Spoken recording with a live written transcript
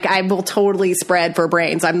I will totally spread for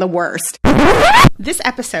brains. I'm the worst. This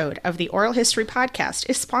episode of the Oral History Podcast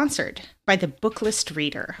is sponsored by the Booklist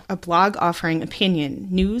Reader, a blog offering opinion,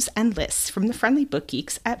 news, and lists from the friendly book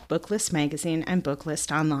geeks at Booklist Magazine and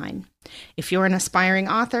Booklist Online. If you're an aspiring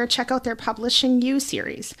author, check out their Publishing You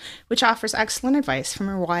series, which offers excellent advice from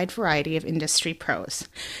a wide variety of industry pros.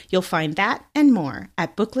 You'll find that and more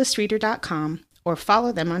at booklistreader.com or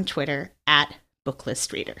follow them on Twitter at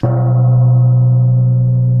booklistreader.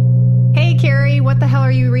 Hey, Carrie, what the hell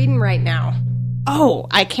are you reading right now? Oh,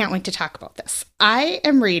 I can't wait to talk about this. I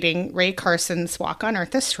am reading Ray Carson's Walk on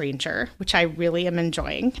Earth, a Stranger, which I really am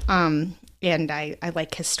enjoying. And I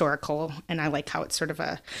like historical, and I like how it's sort of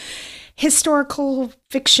a historical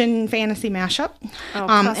fiction fantasy mashup. Oh,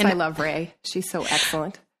 plus I love Ray. She's so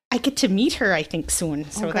excellent. I get to meet her, I think, soon.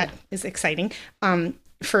 So that is exciting.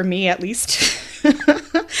 For me, at least.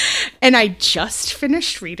 And I just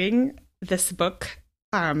finished reading this book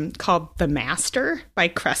called The Master by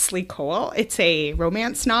Cressley Cole. It's a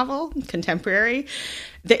romance novel, contemporary.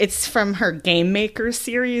 It's from her Game Maker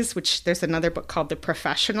series, which there's another book called The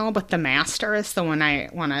Professional, but The Master is the one I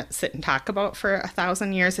want to sit and talk about for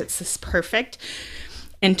 1,000 years. It's this perfect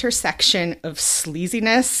intersection of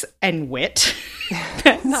sleaziness and wit.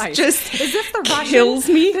 Nice. Just is this the Russian? Kills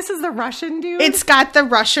me. This is the Russian dude? It's got the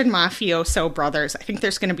Russian mafioso brothers. I think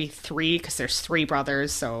there's going to be 3 because there's 3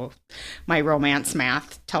 brothers. So my romance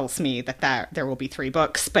math tells me that there will be 3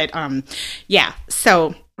 books. But yeah,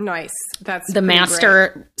 so nice. That's The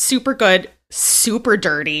Master. Great. Super good, super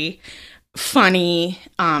dirty, funny.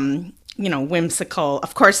 Whimsical.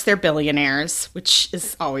 Of course, they're billionaires, which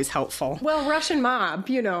is always helpful. Well, Russian mob,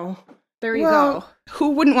 there you go.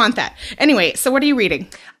 Who wouldn't want that? Anyway, so what are you reading?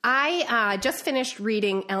 I just finished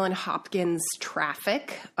reading Ellen Hopkins'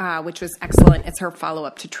 Traffic, which was excellent. It's her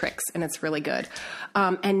follow-up to Tricks, and it's really good.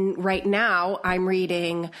 And right now, I'm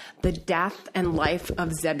reading The Death and Life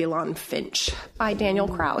of Zebulon Finch by Daniel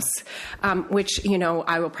Kraus, which,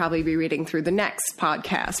 I will probably be reading through the next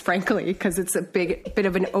podcast, frankly, because it's a bit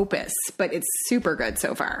of an opus, but it's super good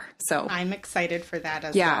so far. So I'm excited for that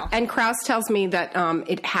as well. Yeah, and Kraus tells me that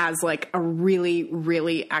it has like a really,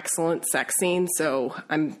 really excellent sex scene, so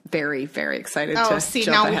I'm very, very excited to jump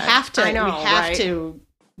now ahead. we have to. I know, we have right? to.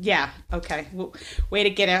 Yeah. Okay. Way to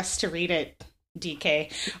get us to read it,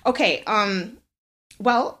 DK. Okay.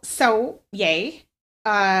 Well, so yay.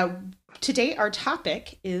 Today our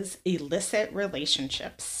topic is illicit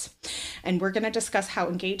relationships, and we're going to discuss how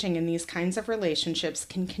engaging in these kinds of relationships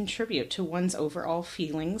can contribute to one's overall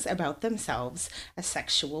feelings about themselves as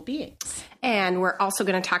sexual beings. And we're also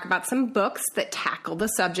going to talk about some books that tackle the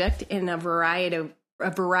subject in a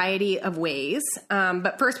variety of ways.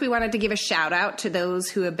 But first, we wanted to give a shout out to those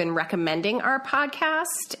who have been recommending our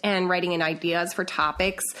podcast and writing in ideas for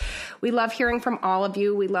topics. We love hearing from all of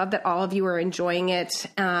you. We love that all of you are enjoying it.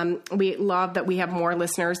 We love that we have more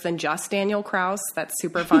listeners than just Daniel Kraus. That's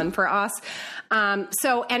super fun for us.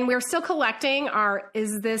 And we're still collecting our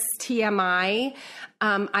Is This TMI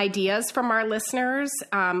ideas from our listeners.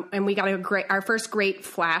 And we got our first great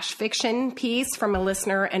flash fiction piece from a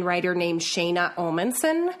listener and writer named Shayna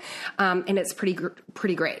Olmanson. And it's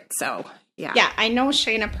pretty great. So yeah. Yeah, I know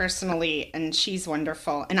Shayna personally, and she's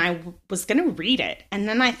wonderful. And I was going to read it. And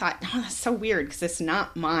then I thought, oh, that's so weird because it's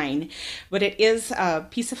not mine. But it is a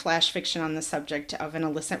piece of flash fiction on the subject of an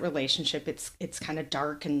illicit relationship. It's kind of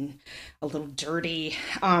dark and a little dirty.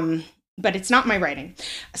 But it's not my writing,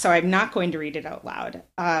 so I'm not going to read it out loud.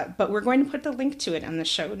 But we're going to put the link to it on the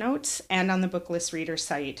show notes and on the Booklist Reader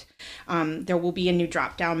site. There will be a new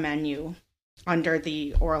drop-down menu under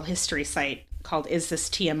the oral history site called Is This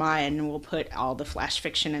TMI? And we'll put all the flash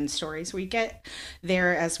fiction and stories we get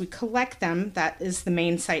there as we collect them. That is the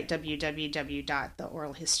main site,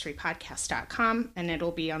 www.theoralhistorypodcast.com, and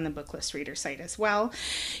it'll be on the Booklist Reader site as well.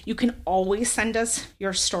 You can always send us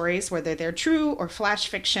your stories, whether they're true or flash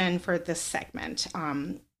fiction, for this segment.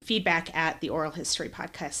 Feedback at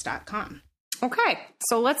theoralhistorypodcast.com. Okay,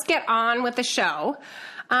 so let's get on with the show.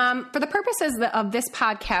 For the purposes of this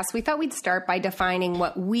podcast, we thought we'd start by defining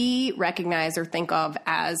what we recognize or think of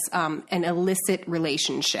as an illicit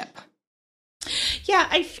relationship. Yeah,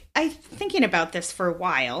 I've thinking about this for a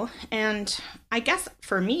while, and I guess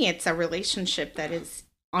for me, it's a relationship that is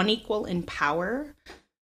unequal in power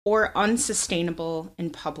or unsustainable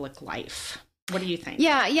in public life. What do you think?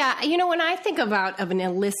 Yeah. You know, when I think of an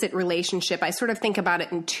illicit relationship, I sort of think about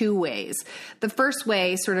it in two ways. The first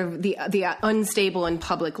way, sort of the unstable in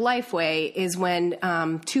public life way, is when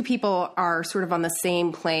two people are sort of on the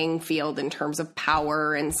same playing field in terms of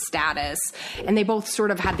power and status, and they both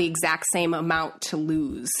sort of have the exact same amount to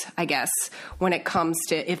lose, I guess, when it comes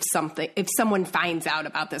to if someone finds out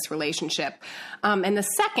about this relationship. And the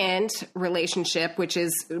second relationship, which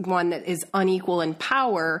is one that is unequal in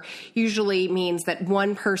power, usually means that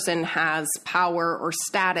one person has power or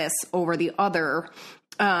status over the other.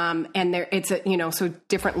 And so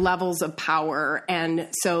different levels of power. And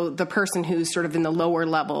so the person who's sort of in the lower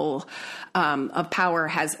level of power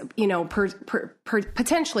has,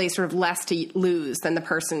 potentially sort of less to lose than the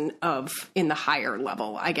person in the higher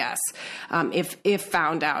level, I guess, if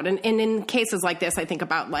found out. And in cases like this, I think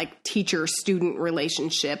about like teacher-student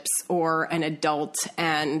relationships or an adult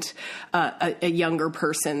and a younger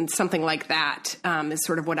person, something like that is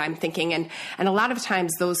sort of what I'm thinking. And a lot of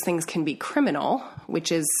times those things can be criminal,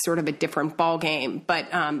 which is sort of a different ballgame. But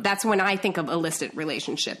that's when I think of illicit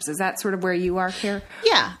relationships. Is that sort of where you are, Kara?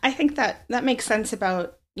 Yeah, I think that makes sense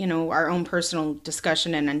about, our own personal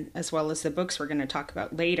discussion and as well as the books we're going to talk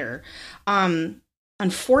about later.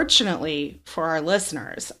 Unfortunately for our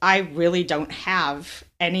listeners, I really don't have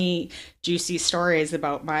any juicy stories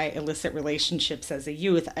about my illicit relationships as a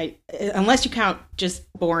youth, unless you count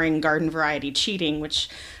just boring garden variety cheating, which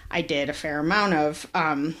I did a fair amount of.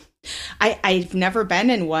 I've never been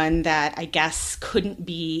in one that I guess couldn't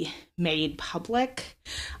be made public.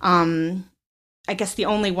 I guess the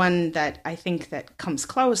only one that I think that comes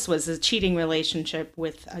close was a cheating relationship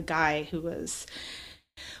with a guy who was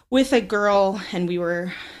with a girl, and we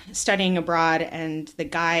were studying abroad, and the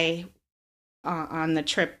guy on the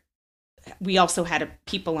trip, we also had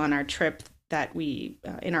people on our trip that we,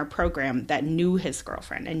 in our program, that knew his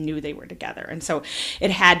girlfriend and knew they were together. And so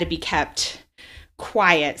it had to be kept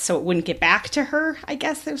quiet so it wouldn't get back to her, I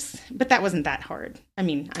guess. But that wasn't that hard. I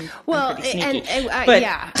mean, I'm pretty sneaky.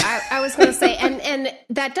 I was going to say, and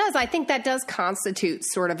I think that does constitute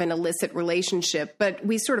sort of an illicit relationship, but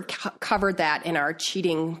we sort of covered that in our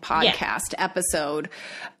cheating podcast episode,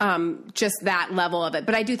 just that level of it.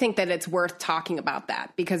 But I do think that it's worth talking about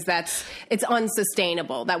that because it's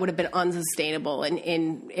unsustainable. That would have been unsustainable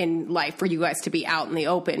in life for you guys to be out in the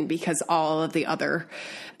open because all of the other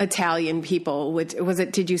Italian people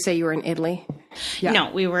did you say you were in Italy? Yeah.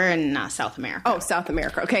 No, we were in South America. Oh, South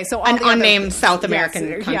America. Okay, so an unnamed South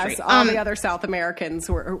American country. Yes, all the other South Americans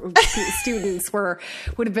students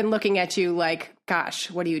would have been looking at you like,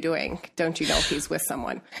 "Gosh, what are you doing? Don't you know he's with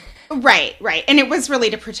someone?" Right. And it was really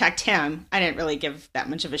to protect him. I didn't really give that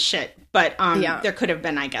much of a shit, but there could have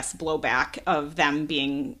been, I guess, blowback of them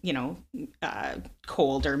being,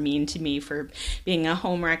 cold or mean to me for being a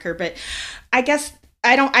homewrecker. But I guess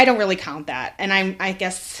I don't really count that, and I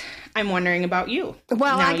guess I'm wondering about you.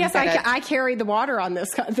 Well, I guess I carry the water on this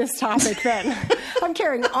topic then. I'm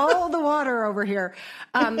carrying all the water over here.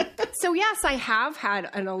 So yes, I have had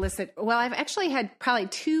I've actually had probably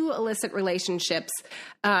 2 illicit relationships.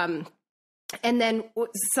 And then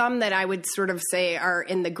some that I would sort of say are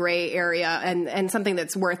in the gray area and something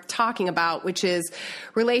that's worth talking about, which is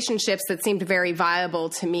relationships that seemed very viable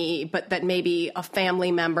to me, but that maybe a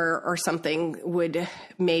family member or something would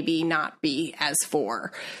maybe not be as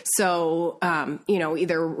for. So,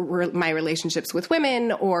 either my relationships with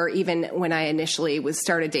women or even when I initially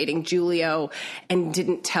started dating Julio and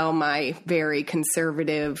didn't tell my very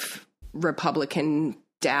conservative Republican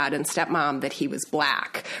dad and stepmom that he was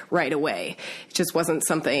Black right away. It just wasn't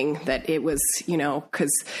something that it was,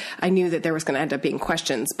 because I knew that there was going to end up being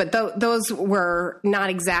questions. But those were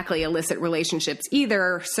not exactly illicit relationships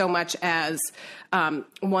either, so much as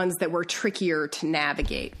ones that were trickier to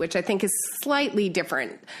navigate, which I think is slightly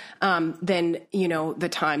different than, the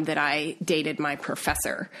time that I dated my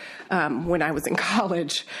professor when I was in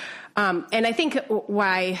college. And I think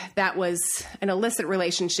why that was an illicit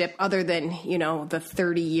relationship, other than, the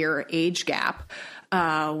 30-year age gap,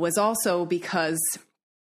 was also because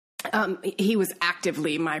he was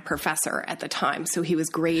actively my professor at the time. So he was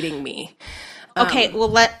grading me. Okay, well,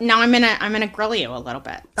 now I'm gonna grill you a little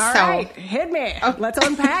bit. All right, hit me. Let's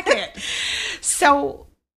unpack it. So,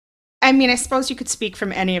 I mean, I suppose you could speak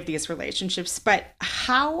from any of these relationships, but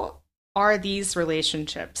how are these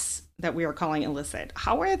relationships that we are calling illicit,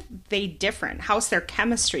 how are they different? How's their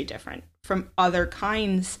chemistry different from other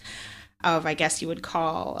kinds of, I guess you would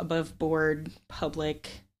call, above board, public,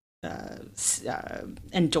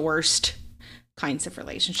 endorsed kinds of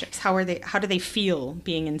relationships? How do they feel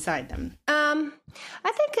being inside them? I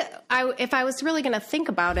think if I was really going to think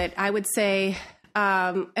about it, I would say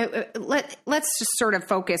let's just sort of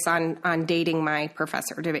focus on dating my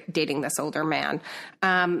professor, dating this older man.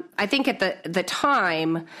 I think at the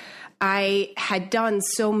time, I had done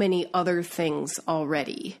so many other things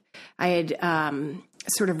already. I had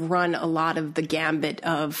sort of run a lot of the gambit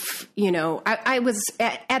of, I was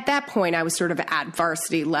at that point, I was sort of at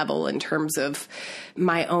varsity level in terms of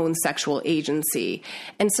my own sexual agency.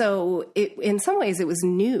 And so in some ways it was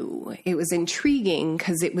new. It was intriguing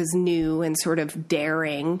because it was new and sort of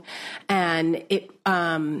daring. And it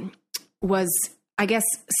was, I guess,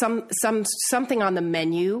 something on the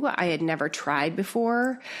menu I had never tried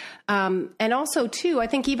before. And also too, I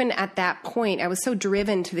think even at that point, I was so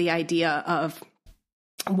driven to the idea of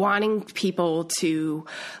wanting people to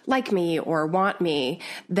like me or want me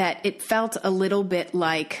that it felt a little bit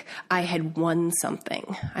like I had won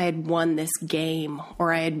something. I had won this game,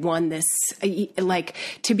 or I had won this, like,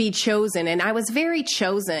 to be chosen. And I was very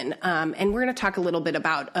chosen. And we're going to talk a little bit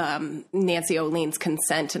about Nancy Olean's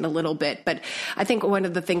Consent in a little bit. But I think one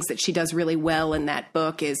of the things that she does really well in that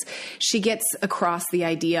book is she gets across the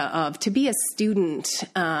idea of to be a student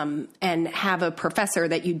and have a professor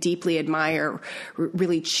that you deeply admire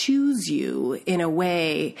really choose you in a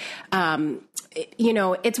way.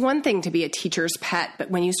 It's one thing to be a teacher's pet,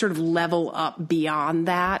 but when you sort of level up beyond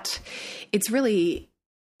that, it's really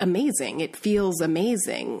amazing. It feels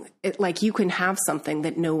amazing. Like you can have something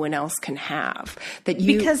that no one else can have. That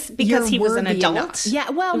you because he was an adult. Enough. Yeah.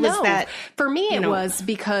 Well, no. For me, it was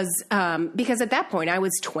because at that point I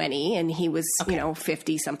was 20 and he was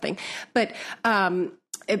 50 something. But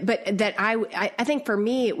that I think for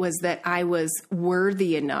me, it was that I was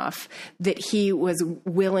worthy enough that he was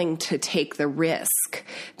willing to take the risk,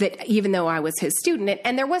 that even though I was his student,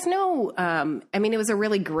 and there was no, it was a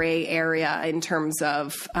really gray area in terms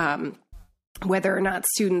of, whether or not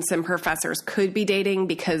students and professors could be dating,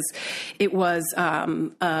 because it was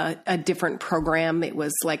a different program. It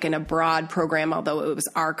was like an abroad program, although it was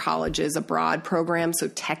our college's abroad program. So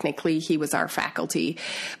technically he was our faculty,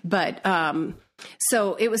 but,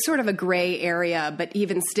 so it was sort of a gray area, but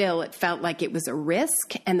even still, it felt like it was a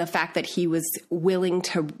risk. And the fact that he was willing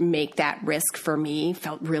to make that risk for me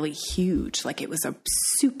felt really huge. Like it was a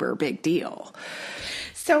super big deal.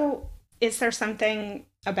 So is there something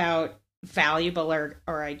about valuable or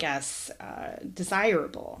I guess,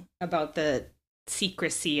 desirable about the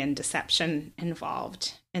secrecy and deception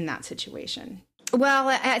involved in that situation? Well,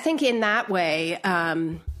 I think in that way,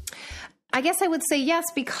 I guess I would say yes,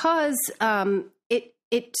 because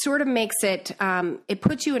it sort of makes it, it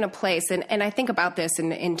puts you in a place, and I think about this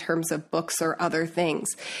in terms of books or other things.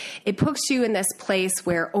 It puts you in this place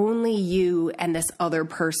where only you and this other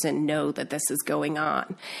person know that this is going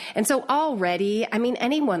on. And so already,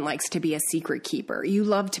 anyone likes to be a secret keeper. You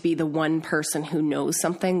love to be the one person who knows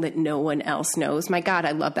something that no one else knows. My God,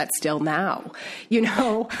 I love that still now,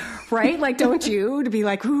 right? Like, don't you? To be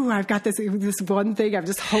like, ooh, I've got this one thing I'm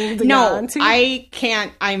just holding on to. No, I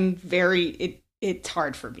can't. It's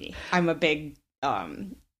hard for me. I'm a big,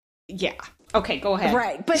 yeah. Okay, go ahead.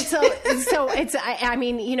 Right. But so it's,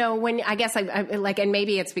 when I guess I like, and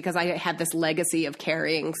maybe it's because I had this legacy of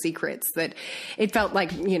carrying secrets that it felt like,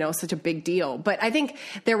 such a big deal. But I think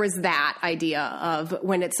there was that idea of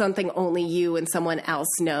when it's something only you and someone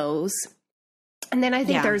else knows. And then I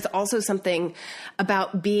think there's also something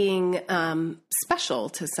about being special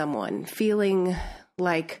to someone, feeling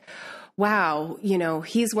like, wow,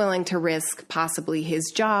 he's willing to risk possibly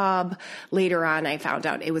his job. Later on, I found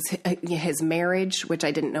out it was his marriage, which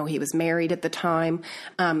I didn't know he was married at the time.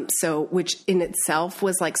 Which in itself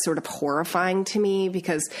was like sort of horrifying to me,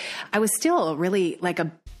 because I was still really like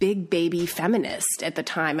a big baby feminist at the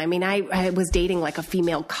time. I was dating like a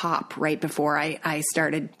female cop right before I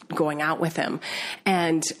started going out with him.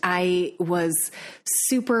 And I was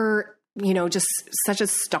super just such a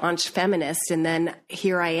staunch feminist. And then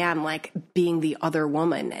here I am, like being the other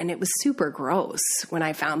woman. And it was super gross when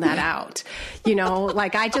I found that out,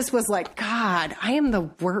 like I just was like, God, I am the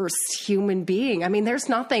worst human being. There's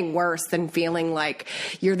nothing worse than feeling like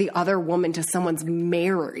you're the other woman to someone's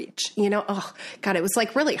marriage, oh God, it was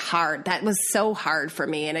like really hard. That was so hard for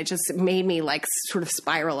me. And it just made me like sort of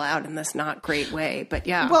spiral out in this not great way. But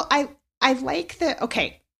yeah. Well, I like that.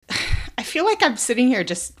 Okay. I feel like I'm sitting here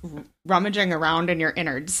just rummaging around in your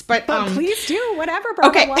innards, but please do whatever,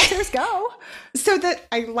 brother. Okay. Watchers go. So that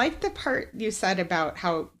I like the part you said about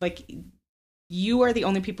how like you are the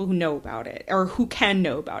only people who know about it or who can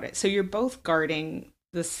know about it. So you're both guarding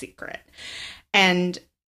the secret. And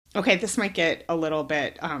okay, this might get a little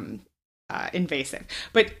bit invasive,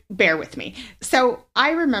 but bear with me. So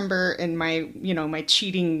I remember in my, my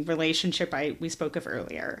cheating relationship we spoke of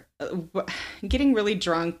earlier, getting really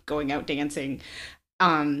drunk, going out dancing,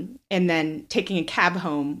 and then taking a cab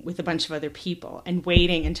home with a bunch of other people and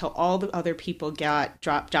waiting until all the other people got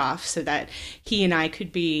dropped off so that he and I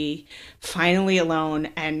could be finally alone.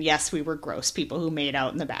 And yes, we were gross people who made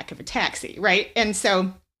out in the back of a taxi, right? And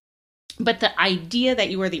so, but the idea that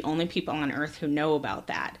you are the only people on earth who know about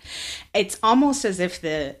that, it's almost as if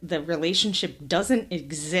the relationship doesn't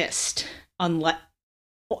exist unless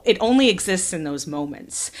it only exists in those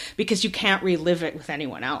moments, because you can't relive it with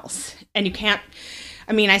anyone else. And you can't,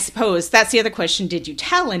 I suppose that's the other question. Did you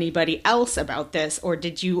tell anybody else about this, or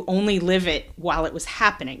did you only live it while it was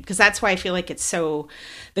happening? Because that's why I feel like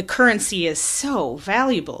the currency is so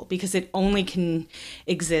valuable, because it only can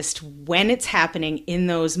exist when it's happening, in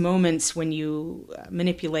those moments when you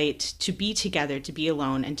manipulate to be together, to be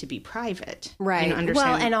alone, and to be private. Right.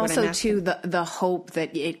 Well, and also too, the hope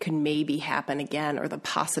that it could maybe happen again, or the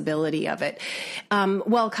possibility of it.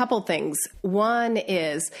 Well, a couple things. One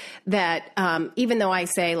is that even though I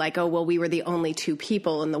say like, oh, well, we were the only two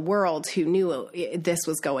people in the world who knew this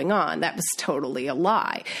was going on, that was totally a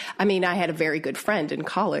lie. I mean, I had a very good friend in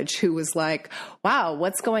college who was like, wow,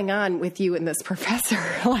 what's going on with you and this professor?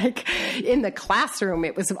 Like in the classroom,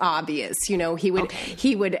 it was obvious,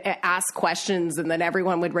 he would ask questions and then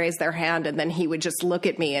everyone would raise their hand and then he would just look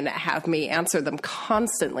at me and have me answer them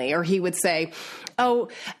constantly. Or he would say, oh,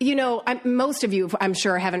 most of you, I'm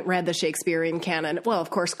sure, haven't read the Shakespearean canon. Well, of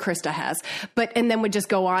course, Krista has, and then would just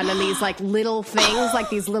go on and these like little things,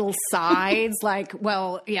 like these little sides, like,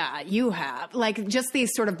 well, yeah, you have, like just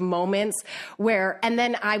these sort of moments where, and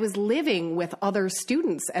then I was living with other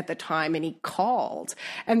students at the time and he called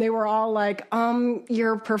and they were all like,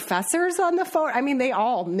 your professor's on the phone. I mean, they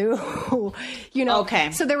all knew,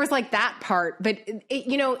 Okay. So there was like that part, but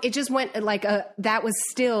it just went like that was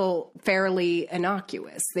still fairly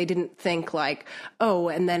innocuous. They didn't think like, oh,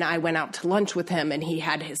 and then I went out to lunch with him and he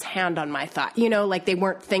had his hand on my thigh, like they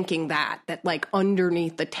weren't thinking that like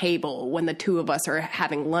underneath the table when the two of us are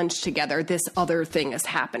having lunch together, this other thing is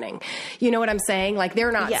happening. You know what I'm saying? Like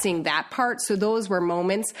they're not seeing that part. So those were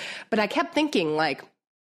moments, but I kept thinking like,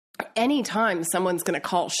 anytime someone's going to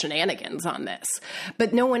call shenanigans on this,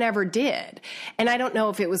 but no one ever did. And I don't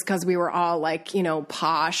know if it was because we were all like,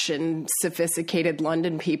 posh and sophisticated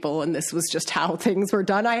London people, and this was just how things were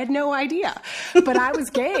done. I had no idea, but I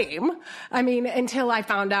was game. I mean, until I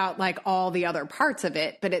found out like all the other parts of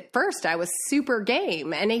it. But at first I was super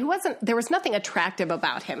game, and there was nothing attractive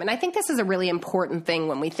about him. And I think this is a really important thing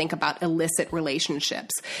when we think about illicit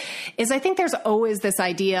relationships, is I think there's always this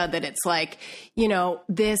idea that it's like,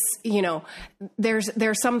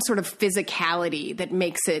 there's some sort of physicality that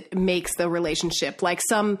makes the relationship, like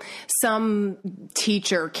some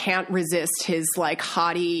teacher can't resist his like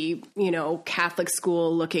haughty, Catholic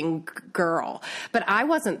school looking girl. But I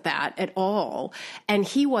wasn't that at all. And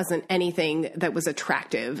he wasn't anything that was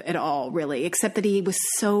attractive at all, really, except that he was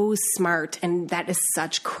so smart. And that is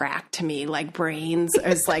such crack to me. Like brains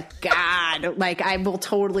is like, God, like I will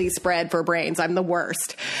totally spread for brains. I'm the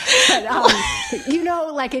worst. But,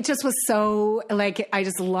 like it just was so like, I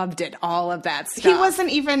just loved it. All of that stuff. He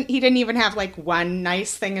didn't even have like one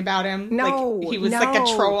nice thing about him. No, like, he was like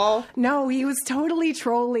a troll. No, he was totally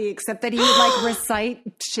trolly, except that he would like recite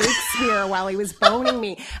Shakespeare while he was boning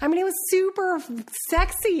me. I mean, it was super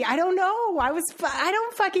sexy. I don't know. I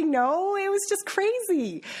don't fucking know. It was just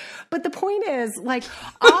crazy. But the point is like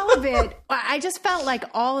all of it, I just felt like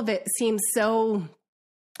all of it seemed so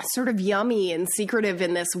sort of yummy and secretive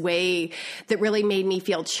in this way that really made me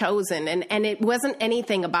feel chosen. And it wasn't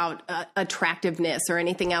anything about attractiveness or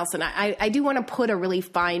anything else. And I do want to put a really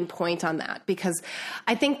fine point on that, because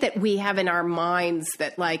I think that we have in our minds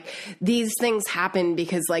that like these things happen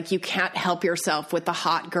because like you can't help yourself with the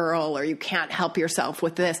hot girl, or you can't help yourself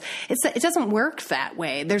with this. It doesn't work that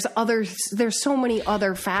way. There's so many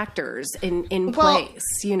other factors in place,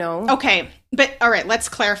 Okay. But all right, let's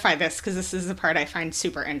clarify this, because this is the part I find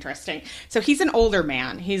super interesting. So he's an older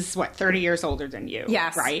man. He's 30 years older than you.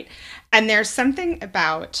 Yes. Right. And there's something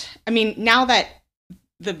about, now that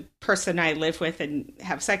the person I live with and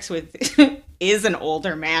have sex with is an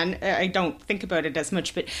older man, I don't think about it as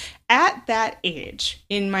much. But at that age,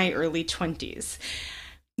 in my early 20s,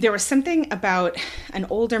 there was something about an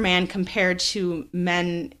older man compared to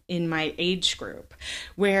men in my age group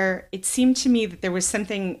where it seemed to me that there was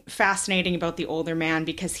something fascinating about the older man,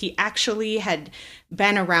 because he actually had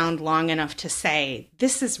been around long enough to say,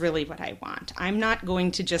 this is really what I want. I'm not going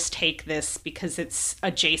to just take this because it's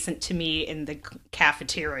adjacent to me in the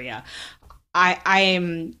cafeteria. I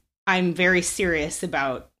am I'm very serious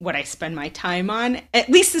about what I spend my time on. At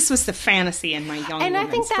least this was the fantasy in my young And I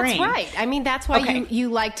think that's brain. right. I mean, that's why you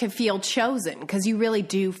like to feel chosen, because you really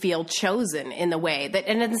do feel chosen in the way that,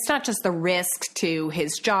 and it's not just the risk to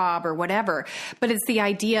his job or whatever, but it's the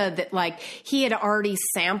idea that like he had already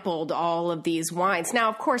sampled all of these wines. Now,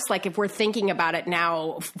 of course, like if we're thinking about it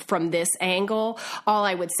now from this angle, all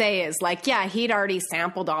I would say is like, yeah, he'd already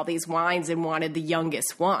sampled all these wines and wanted the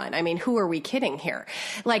youngest one. I mean, who are we kidding here?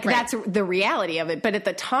 Like, that's the reality of it. But at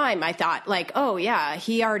the time I thought like, oh yeah,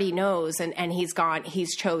 he already knows and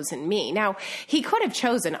he's chosen me. Now he could have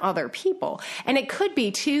chosen other people. And it could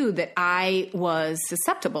be too that I was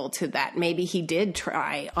susceptible to that. Maybe he did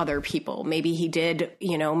try other people. Maybe he did,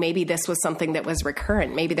 maybe this was something that was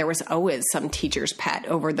recurrent. Maybe there was always some teacher's pet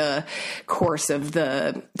over the course of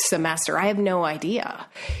the semester. I have no idea.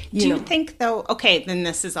 Do you think though, okay, then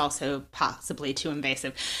this is also possibly too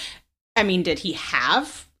invasive. I mean, did he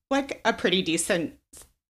have like a pretty decent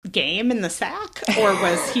game in the sack, or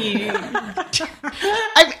was he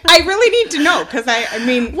I really need to know, because I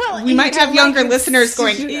mean, well, we might have younger listeners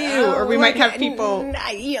going ew, or we might have people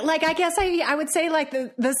like, I guess I would say like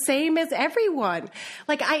the same as everyone.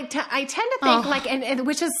 Like I tend to think like, and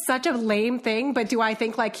which is such a lame thing, but do I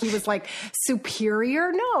think like he was like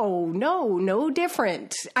superior? No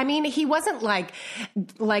different. I mean, he wasn't like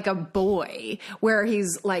a boy where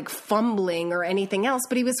he's like fumbling or anything else,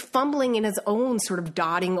 but he was fumbling in his own sort of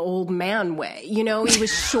dotting old man way. He was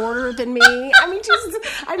shorter than me. I mean, Jesus,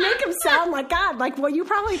 I make him sound like God. Like, well, you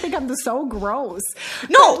probably think I'm so gross.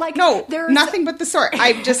 No, like, no, nothing but the sort.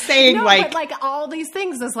 I'm just saying, no, like, but like all these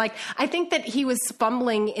things is like, I think that he was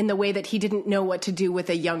fumbling in the way that he didn't know what to do with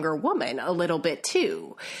a younger woman a little bit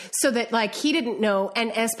too. So that like he didn't know,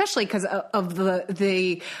 and especially because of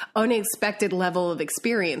the unexpected level of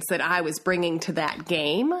experience that I was bringing to that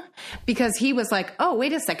game, because he was like, oh,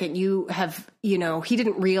 wait a second, he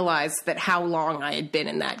didn't realize that how long I had been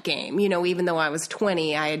in that game. Even though I was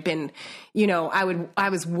 20, I had been, I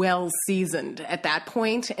was well seasoned at that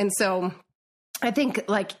point. And so I think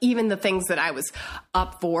like even the things that I was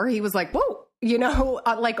up for, he was like, whoa,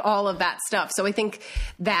 like all of that stuff. So I think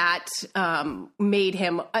that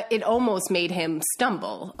it almost made him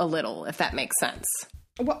stumble a little, if that makes sense.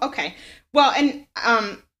 Well, okay. Well, and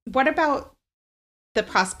what about the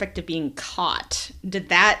prospect of being caught?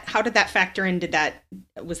 How did that factor in?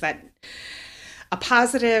 Was that a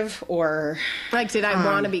positive, or like, did I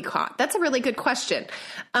want to be caught? That's a really good question.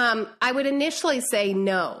 I would initially say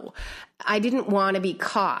no, I didn't want to be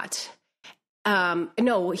caught.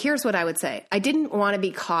 No, here's what I would say. I didn't want to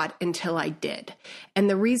be caught until I did. And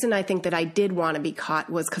the reason I think that I did want to be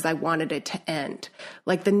caught was because I wanted it to end.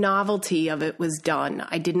 Like the novelty of it was done.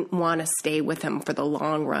 I didn't want to stay with him for the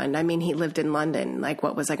long run. I mean, he lived in London. Like,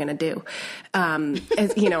 what was I going to do? I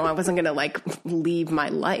wasn't going to like leave my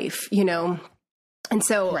life, And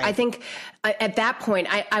so I think at that point,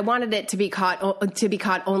 I wanted it to be caught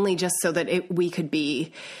only just so that we could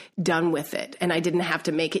be done with it, and I didn't have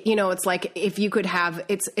to make it. It's like if you could have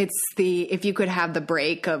the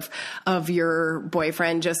break of your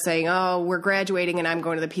boyfriend just saying, "Oh, we're graduating, and I'm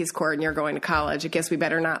going to the Peace Corps, and you're going to college. I guess we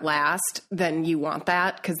better not last." Then you want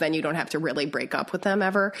that, because then you don't have to really break up with them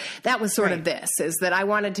ever. That was sort of this, is that I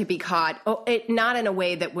wanted to be caught, not in a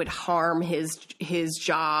way that would harm his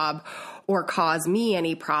job or cause me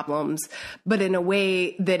any problems, but in a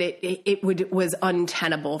way that it was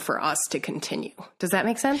untenable for us to continue. Does that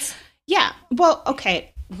make sense? Yeah. Well,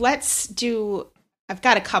 okay. I've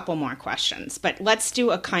got a couple more questions, but let's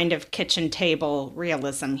do a kind of kitchen table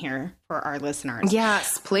realism here for our listeners.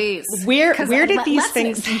 Yes, please. Where did these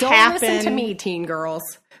things happen? Don't listen to me, teen girls.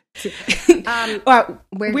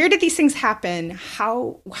 Where did these things happen?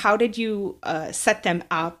 How did you set them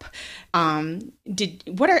up?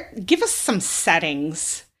 Give us some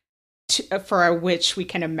settings for which we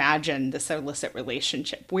can imagine this illicit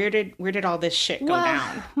relationship. Where did all this shit go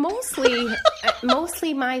down?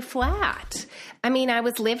 Mostly my flat. I mean, I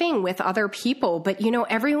was living with other people, but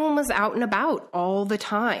everyone was out and about all the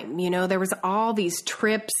time. There was all these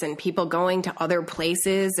trips and people going to other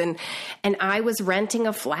places, and I was renting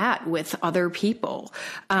a flat with other people.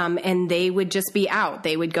 And they would just be out.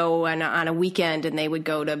 They would go on a weekend, and they would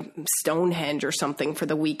go to Stonehenge or something for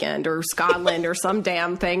the weekend, or Scotland or some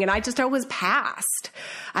damn thing. And I just always passed.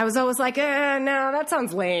 I was always like, no, that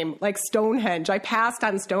sounds lame. Like Stonehenge. I passed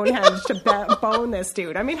on Stonehenge to bone this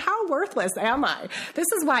dude. I mean, how worthless am I? This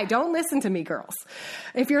is why. Don't listen to me, girls.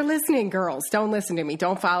 If you're listening, girls, don't listen to me.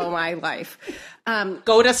 Don't follow my life.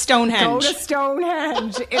 Go to Stonehenge. Go to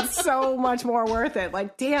Stonehenge. It's so much more worth it.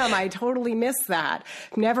 Like, damn, I totally missed that.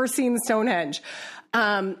 Never seen Stonehenge.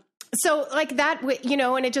 So like that,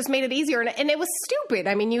 and it just made it easier. And it was stupid.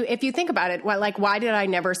 I mean, if you think about it, why did I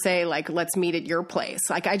never say like, let's meet at your place?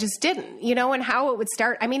 Like I just didn't, and how it would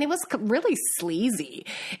start. I mean, it was really sleazy.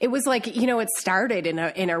 It was like, it started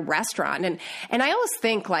in a restaurant. And I always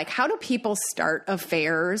think like, how do people start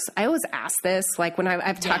affairs? I always ask this, like when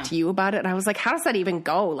I've talked to you about it, I was like, how does that even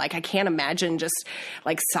go? Like, I can't imagine just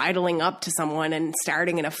like sidling up to someone and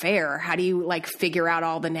starting an affair. How do you like figure out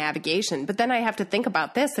all the navigation? But then I have to think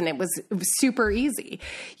about this, and it was super easy.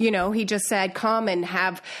 He just said, come and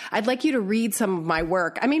I'd like you to read some of my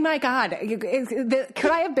work. I mean, my God,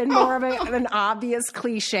 could I have been more of an obvious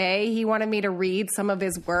cliche? He wanted me to read some of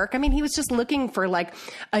his work. I mean, he was just looking for like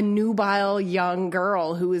a nubile young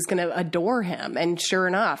girl who was going to adore him. And sure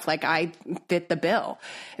enough, like I fit the bill.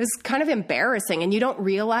 It was kind of embarrassing. And you don't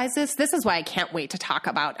realize this. This is why I can't wait to talk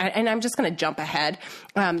about, and I'm just going to jump ahead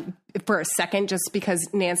for a second, just because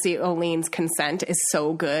Nancy Olean's Consent is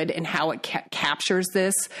so good and how it captures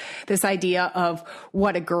this idea of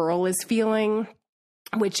what a girl is feeling,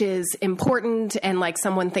 which is important, and like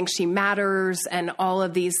someone thinks she matters and all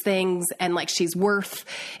of these things, and like she's worth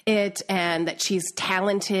it, and that she's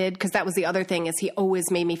talented. Because that was the other thing, is he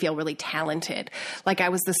always made me feel really talented. Like I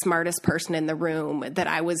was the smartest person in the room, that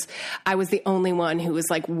I was the only one who was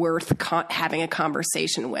like worth having a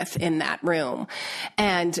conversation with in that room.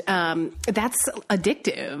 And that's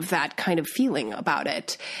addictive, that kind of feeling about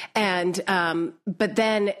it. And but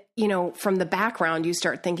then, from the background, you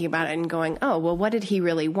start thinking about it and going, oh, well, what did he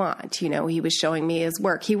really want? He was showing me his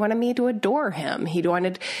work. He wanted me to adore him. He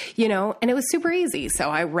wanted, and it was super easy.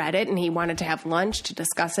 So I read it, and he wanted to have lunch to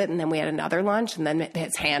discuss it. And then we had another lunch, and then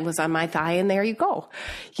his hand was on my thigh, and there you go.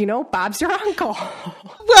 Bob's your uncle.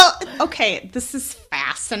 Well, okay. This is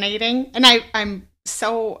fascinating. And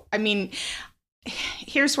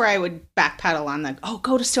here's where I would backpedal on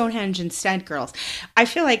go to Stonehenge instead, girls. I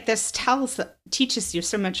feel like this teaches you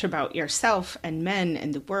so much about yourself and men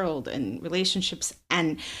and the world and relationships,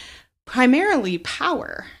 and primarily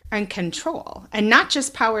power and control, and not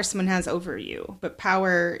just power someone has over you, but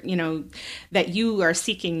power, that you are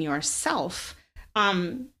seeking yourself.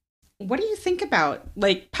 What do you think about,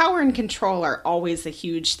 like, power and control are always a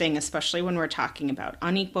huge thing, especially when we're talking about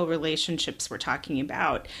unequal relationships. We're talking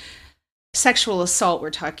about sexual assault, we're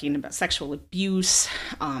talking about sexual abuse,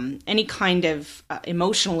 any kind of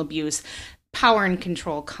emotional abuse. Power and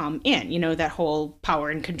control come in, that whole power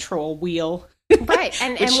and control wheel. Right.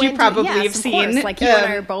 Which you probably have seen. Course. Like you and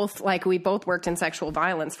I are both, like, we both worked in sexual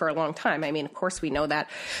violence for a long time. I mean, of course we know that.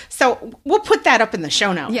 So we'll put that up in the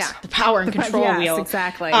show notes. Yeah. The power and control wheel.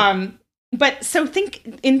 Exactly. But so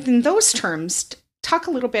think in those terms, talk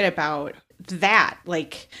a little bit about that.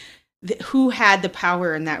 Like, who had the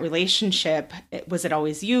power in that relationship? Was it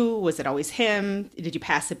always you? Was it always him? Did you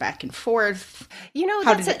pass it back and forth?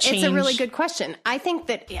 How did it change? It's a really good question. I think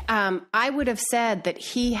that I would have said that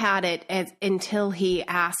he had it until he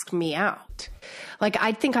asked me out. Like,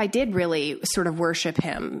 I think I did really sort of worship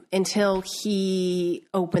him until he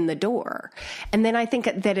opened the door. And then I think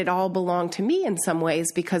that it all belonged to me in some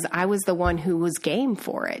ways, because I was the one who was game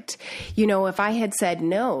for it. If I had said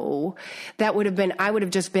no, I would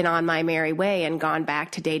have just been on my merry way and gone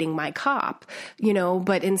back to dating my cop,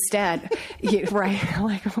 but instead, right,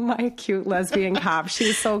 like my cute lesbian cop,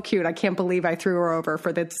 she's so cute. I can't believe I threw her over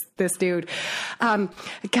for this dude. God,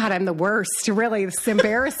 I'm the worst. Really, it's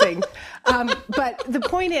embarrassing. But the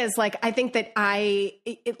point is, like, I think that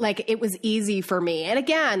it was easy for me. And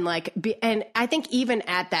again, and I think even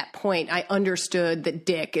at that point, I understood that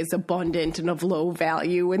dick is abundant and of low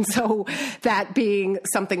value. And so that being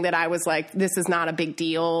something that I was like, this is not a big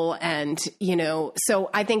deal. And, so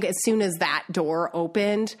I think as soon as that door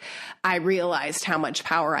opened, I realized how much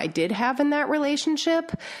power I did have in that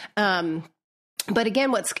relationship. But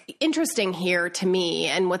again, what's interesting here to me,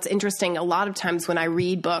 and what's interesting a lot of times when I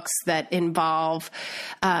read books that involve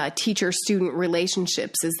teacher-student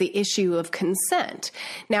relationships, is the issue of consent.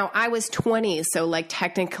 Now, I was 20, so like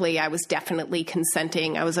technically I was definitely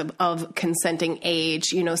consenting. I was of consenting age.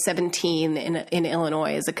 17 in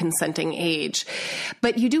Illinois is a consenting age.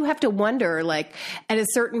 But you do have to wonder, like, at a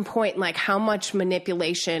certain point, like, how much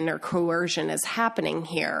manipulation or coercion is happening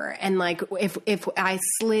here. And like, if I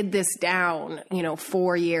slid this down,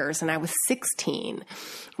 4 years and I was 16?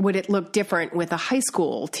 Would it look different with a high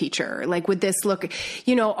school teacher? Like, would this look,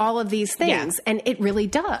 all of these things? Yeah. And it really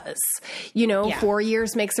does. 4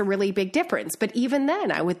 years makes a really big difference. But even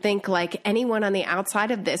then, I would think like anyone on the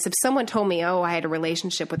outside of this, if someone told me, oh, I had a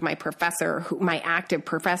relationship with my professor, my active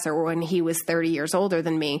professor, when he was 30 years older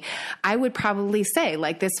than me, I would probably say,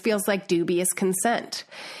 like, this feels like dubious consent.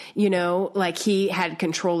 Like he had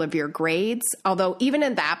control of your grades. Although even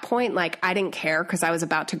at that point, like I didn't care because I was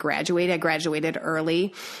about to graduate. I graduated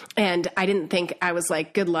early and I didn't think, I was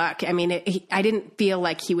like, good luck. I mean, I didn't feel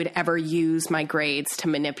like he would ever use my grades to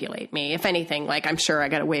manipulate me. If anything, like I'm sure I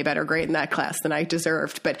got a way better grade in that class than I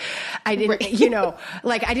deserved, but I didn't,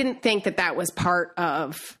 like I didn't think that was part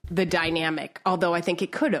of the dynamic, although I think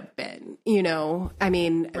it could have been, I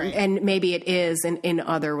mean, right. And maybe it is in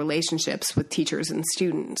other relationships with teachers and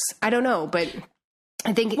students. I don't know, but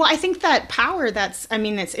I think... Well, I think that power,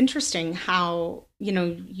 it's interesting how,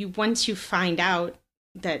 once you find out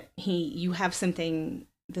that you have something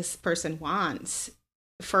this person wants,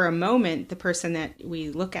 for a moment, the person that we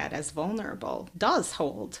look at as vulnerable does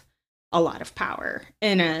hold a lot of power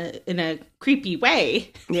in a creepy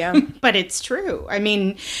way. Yeah. But it's true. I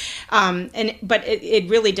mean, but it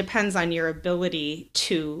really depends on your ability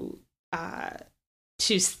to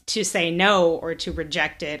say no or to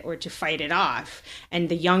reject it or to fight it off. And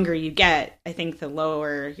the younger you get, I think the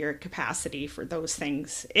lower your capacity for those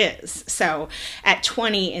things is. So at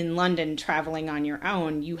 20 in London, traveling on your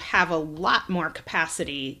own, you have a lot more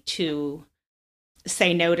capacity to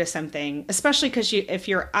say no to something, especially because if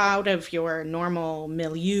you're out of your normal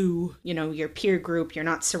milieu, your peer group, you're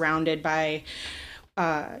not surrounded by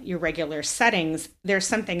your regular settings, there's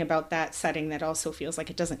something about that setting that also feels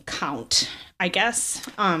like it doesn't count, I guess.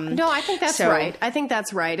 No, I think that's right. I think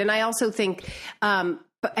that's right. And I also think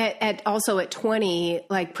at 20,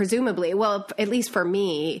 like presumably, well, at least for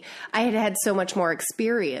me, I had so much more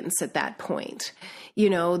experience at that point,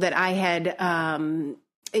 that I had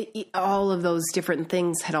all of those different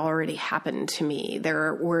things had already happened to me.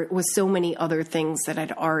 There was so many other things that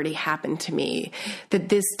had already happened to me that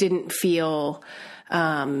this didn't feel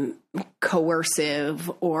coercive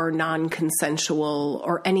or non-consensual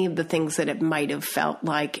or any of the things that it might have felt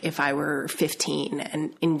like if I were 15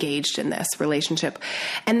 and engaged in this relationship.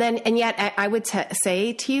 And yet I would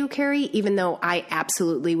say to you, Carrie, even though I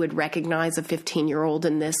absolutely would recognize a 15-year-old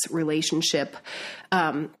in this relationship,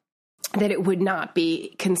 that it would not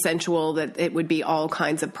be consensual, that it would be all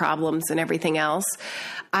kinds of problems and everything else.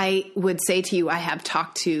 I would say to you, I have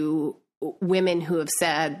talked to women who have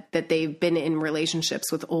said that they've been in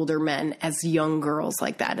relationships with older men as young girls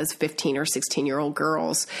like that, as 15 or 16-year-old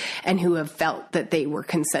girls, and who have felt that they were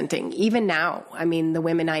consenting. Even now, I mean, the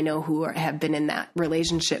women I know who have been in that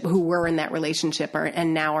relationship, who were in that relationship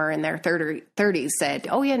and now are in their 30s said,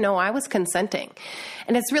 oh yeah, no, I was consenting.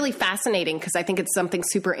 And it's really fascinating because I think it's something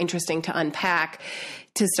super interesting to unpack,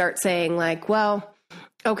 to start saying like, well,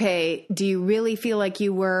 okay, do you really feel like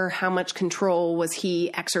you were? How much control was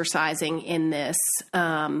he exercising in this?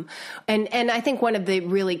 And I think one of the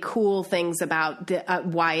really cool things about the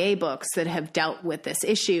YA books that have dealt with this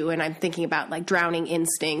issue, and I'm thinking about like Drowning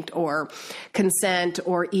Instinct or Consent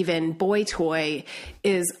or even Boy Toy,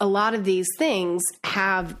 is a lot of these things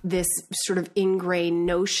have this sort of ingrained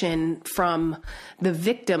notion from the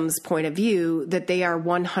victim's point of view that they are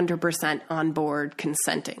 100% on board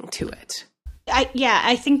consenting to it.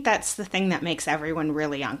 I think that's the thing that makes everyone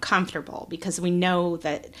really uncomfortable, because we know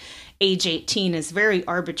that age 18 is very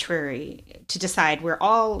arbitrary. To decide we're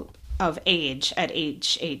all of age at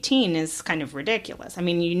age 18 is kind of ridiculous. I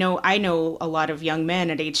mean, I know a lot of young men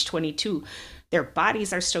at age 22, their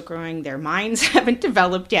bodies are still growing, their minds haven't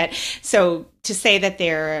developed yet. So to say that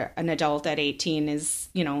they're an adult at 18 is,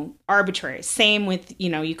 arbitrary. Same with,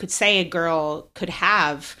 you could say a girl could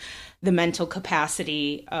have the mental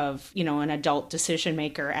capacity of, an adult decision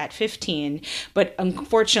maker at 15. But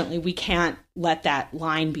unfortunately, we can't let that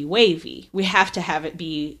line be wavy. We have to have it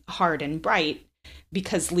be hard and bright,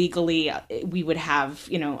 because legally we would have,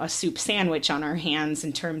 a soup sandwich on our hands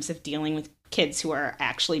in terms of dealing with kids who are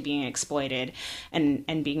actually being exploited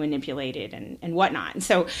and being manipulated and whatnot. And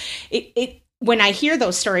so when I hear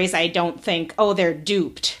those stories, I don't think, oh, they're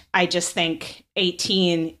duped. I just think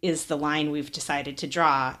 18 is the line we've decided to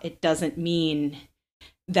draw. It doesn't mean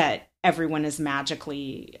that everyone is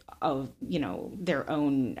magically, their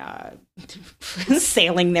own,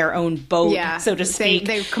 sailing their own boat, so to speak.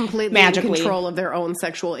 They're completely magically in control of their own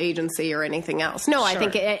sexual agency or anything else. No, sure. I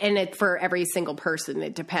think, for every single person,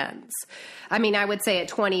 it depends. I mean, I would say at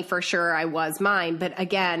 20, for sure, I was mine. But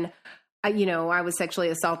again, I was sexually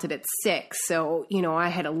assaulted at 6. So, I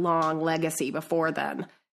had a long legacy before then,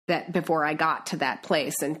 before I got to that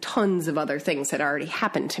place, and tons of other things had already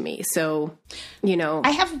happened to me. So,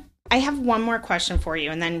 I have one more question for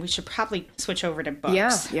you, and then we should probably switch over to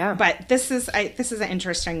books. Yeah. But this is an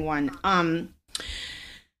interesting one.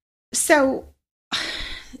 So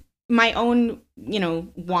my own,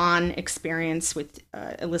 Juan experience with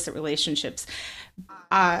illicit relationships.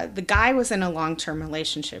 The guy was in a long-term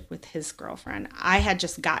relationship with his girlfriend. I had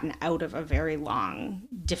just gotten out of a very long,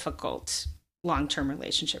 difficult long-term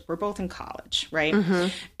relationship. We're both in college, right? Mm-hmm.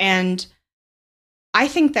 And I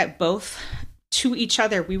think that both to each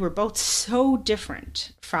other, we were both so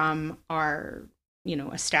different from our,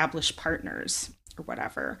 established partners or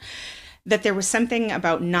whatever, that there was something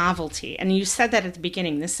about novelty. And you said that at the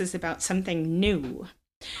beginning, this is about something new.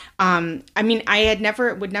 I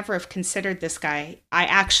would never have considered this guy. I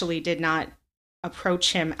actually did not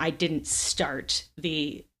approach him. I didn't start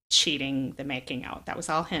the cheating, the making out. That was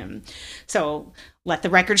all him. So let the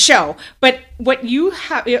record show. But what you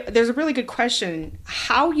have, there's a really good question,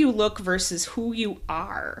 how you look versus who you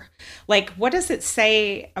are. Like, what does it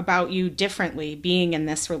say about you differently being in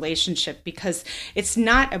this relationship? Because it's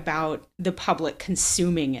not about the public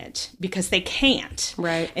consuming it, because they can't.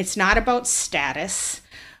 Right. It's not about status.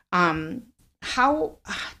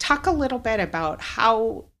 Talk a little bit about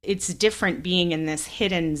how it's different being in this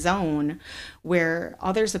hidden zone where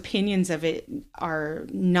others' opinions of it are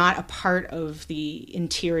not a part of the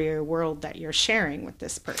interior world that you're sharing with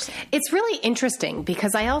this person. It's really interesting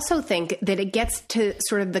because I also think that it gets to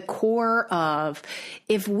sort of the core of,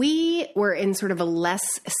 if we were in sort of a less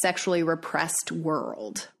sexually repressed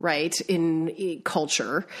world, right, in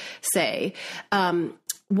culture, say,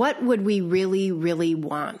 what would we really, really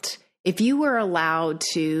want? If you were allowed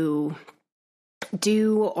to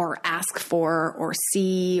do or ask for or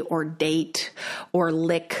see or date or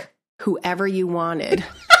lick whoever you wanted,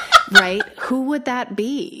 right? Who would that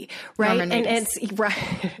be? Right. And it's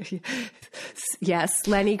right. Yes.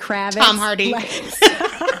 Lenny Kravitz. Tom Hardy.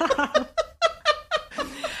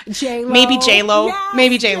 J-Lo. Maybe J-Lo. Yes,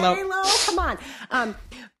 Maybe J-Lo. Come on.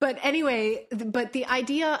 But anyway, but the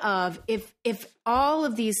idea of if all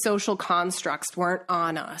of these social constructs weren't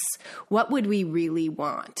on us, what would we really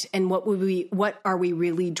want? And what are we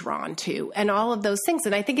really drawn to? And all of those things.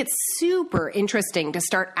 And I think it's super interesting to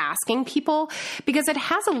start asking people, because it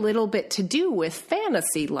has a little bit to do with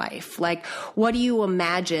fantasy life. Like, what do you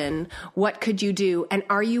imagine? What could you do? And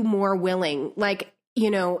are you more willing? Like,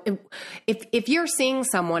 if you're seeing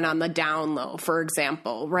someone on the down low, for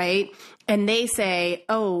example, right? And they say,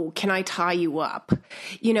 "Oh, can I tie you up?"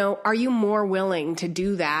 Are you more willing to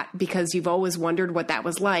do that because you've always wondered what that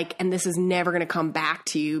was like, and this is never going to come back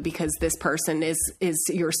to you because this person is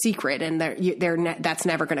your secret, and that's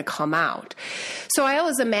never going to come out. So I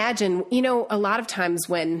always imagine, a lot of times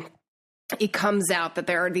when it comes out that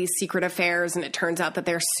there are these secret affairs and it turns out that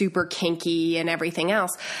they're super kinky and everything else,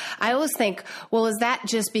 I always think, well, is that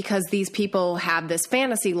just because these people have this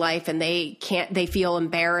fantasy life and they feel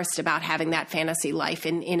embarrassed about having that fantasy life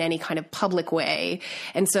in any kind of public way?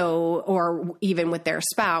 And so, or even with their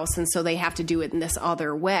spouse. And so they have to do it in this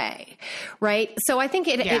other way. Right. So I think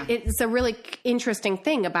it's a really interesting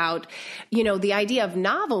thing about, the idea of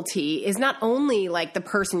novelty is not only like the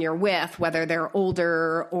person you're with, whether they're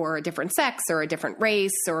older or a different sex or a different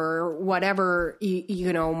race or whatever,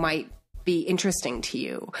 might be interesting to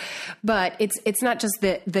you. But it's not just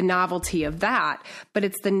the novelty of that, but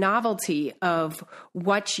it's the novelty of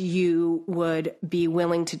what you would be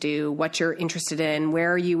willing to do, what you're interested in,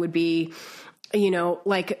 where you would be, I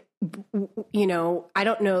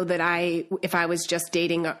don't know that if I was just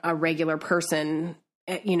dating a regular person,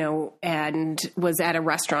 and was at a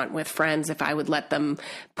restaurant with friends, if I would let them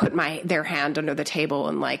put their hand under the table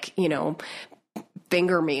and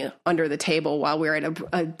finger me under the table while we're at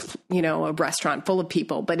a restaurant full of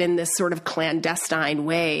people, but in this sort of clandestine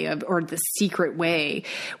way or the secret way,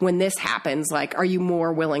 when this happens, like, are you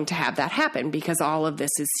more willing to have that happen? Because all of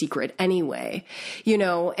this is secret anyway,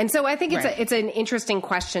 And so I think it's an interesting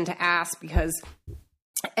question to ask, because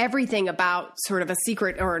everything about sort of a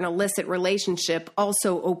secret or an illicit relationship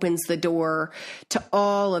also opens the door to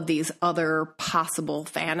all of these other possible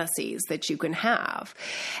fantasies that you can have.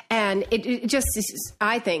 And it just,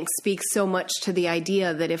 I think, speaks so much to the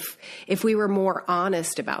idea that if we were more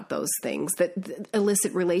honest about those things, that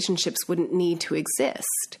illicit relationships wouldn't need to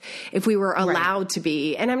exist. If we were allowed to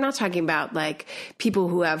be, and I'm not talking about like people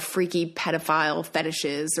who have freaky pedophile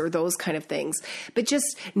fetishes or those kind of things, but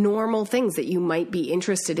just normal things that you might be interested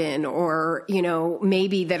interested in, or, you know,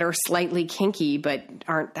 maybe that are slightly kinky, but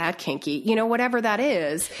aren't that kinky, you know, whatever that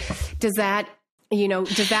is, does that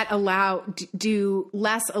allow, do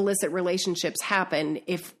less illicit relationships happen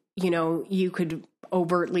if, you know, you could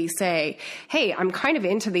overtly say, hey, I'm kind of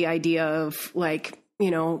into the idea of like,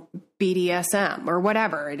 you know, BDSM or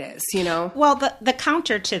whatever it is, you know? Well, the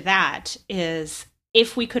counter to that is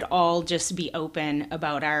if we could all just be open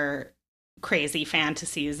about our crazy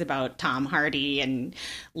fantasies about Tom Hardy and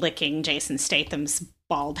licking Jason Statham's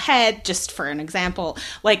bald head, just for an example.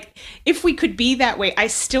 Like, if we could be that way, I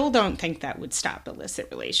still don't think that would stop illicit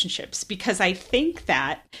relationships, because I think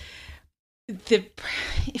that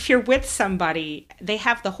if you're with somebody, they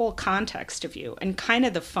have the whole context of you. And kind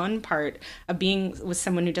of the fun part of being with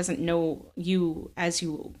someone who doesn't know you as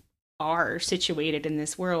you are situated in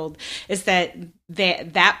this world is that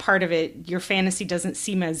that part of it, your fantasy doesn't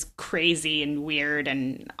seem as crazy and weird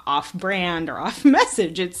and off brand or off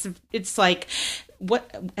message. It's like,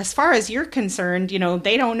 what, as far as you're concerned, you know,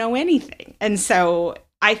 they don't know anything. And so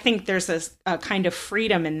I think there's a kind of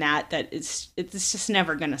freedom in that it's just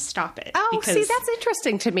never going to stop it. Oh, see, that's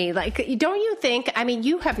interesting to me. Like, don't you think, I mean,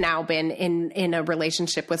 you have now been in a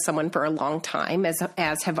relationship with someone for a long time,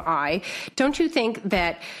 as have I. Don't you think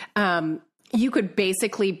that you could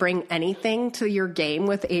basically bring anything to your game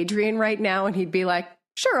with Adrian right now and he'd be like,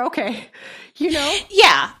 sure, okay, you know?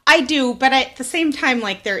 Yeah, I do. But at the same time,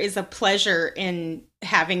 like, there is a pleasure in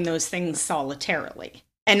having those things solitarily.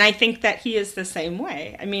 And I think that he is the same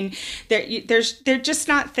way. I mean, they're just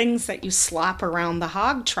not things that you slop around the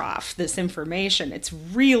hog trough, this information. It's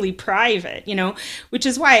really private, you know, which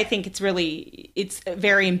is why I think it's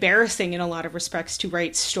very embarrassing in a lot of respects to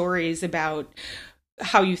write stories about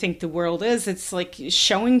how you think the world is. It's like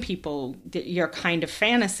showing people your kind of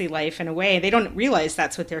fantasy life in a way. They don't realize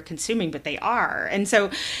that's what they're consuming, but they are. And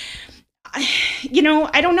so, you know,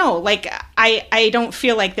 I don't know. Like, I don't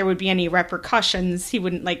feel like there would be any repercussions. He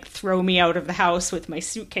wouldn't like throw me out of the house with my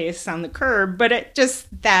suitcase on the curb, but it just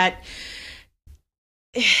that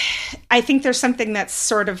I think there's something that's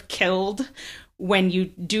sort of killed when you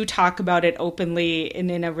do talk about it openly and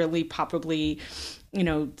in a really probably, you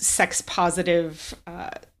know, sex positive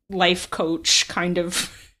life coach kind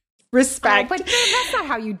of respect. Oh, but that's not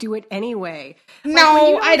how you do it anyway. Like,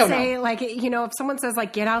 no, I don't know. Like, you know, if someone says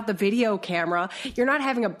like, get out the video camera, you're not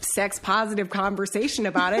having a sex positive conversation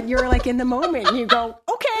about it. You're like in the moment. You go,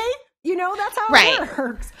 okay, you know, that's how it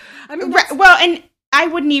works. I mean, well, and I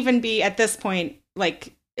wouldn't even be at this point,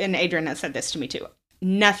 like, and Adrian has said this to me too.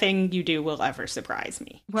 Nothing you do will ever surprise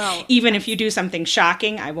me. Well, even if you do something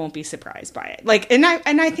shocking, I won't be surprised by it. Like, and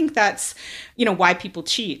I think that's, you know, why people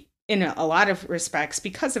cheat in a lot of respects,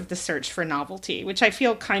 because of the search for novelty, which I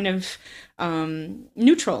feel kind of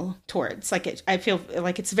neutral towards. Like, I feel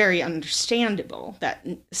like it's very understandable, that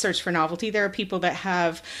search for novelty. There are people that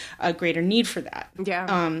have a greater need for that. Yeah.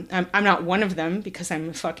 I'm not one of them, because I'm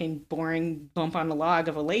a fucking boring bump on the log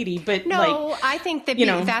of a lady. But no, like, I think that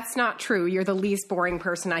that's not true. You're the least boring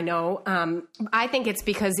person I know. I think it's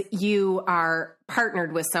because you are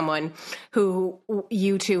partnered with someone who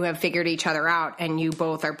you two have figured each other out, and you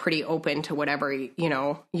both are pretty open to whatever, you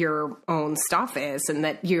know, your own stuff is, and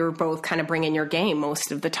that you're both kind of bringing your game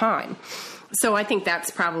most of the time. So I think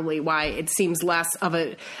that's probably why it seems less of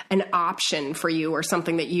an option for you, or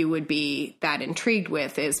something that you would be that intrigued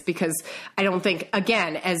with, is because I don't think,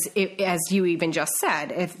 again, as you even just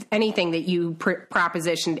said, if anything that you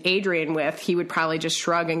propositioned Adrian with, he would probably just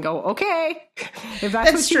shrug and go, okay, if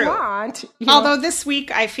that's what true. You want. Although this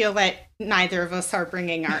week I feel that neither of us are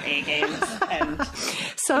bringing our A games, and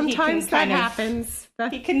sometimes that happens.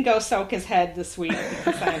 He can go soak his head this week,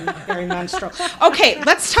 because I'm very menstrual. Okay,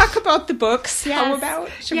 let's talk about the books. Yes. How about?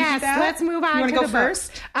 Should we do that? Let's move on. You want to go the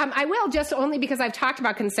first? I will, just only because I've talked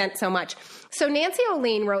about consent so much. So Nancy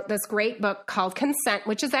O'Lean wrote this great book called Consent,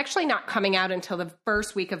 which is actually not coming out until the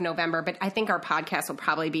first week of November, but I think our podcast will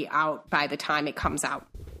probably be out by the time it comes out.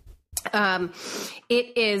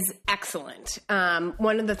 It is excellent.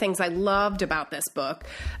 One of the things I loved about this book,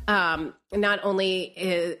 not only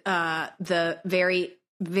is the very,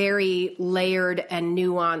 very layered and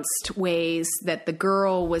nuanced ways that the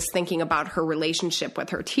girl was thinking about her relationship with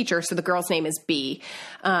her teacher. So the girl's name is B,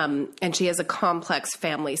 and she has a complex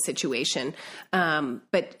family situation.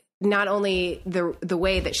 But not only the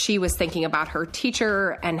way that she was thinking about her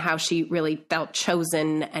teacher and how she really felt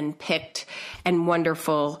chosen and picked and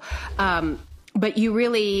wonderful, but you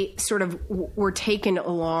really sort of were taken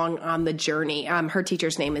along on the journey. Her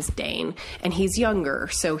teacher's name is Dane, and he's younger.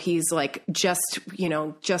 So he's like just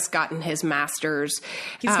gotten his master's.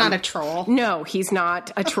 He's not a troll. No, he's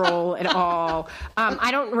not a troll at all.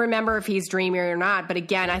 I don't remember if he's dreamy or not, but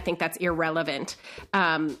again, I think that's irrelevant.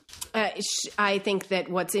 I think that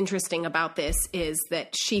what's interesting about this is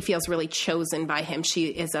that she feels really chosen by him. She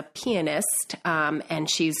is a pianist, and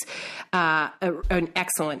she's an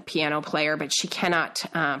excellent piano player, but she cannot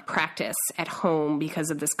practice at home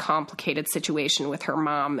because of this complicated situation with her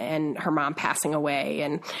mom and her mom passing away,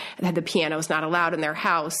 and the piano is not allowed in their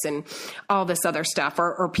house and all this other stuff,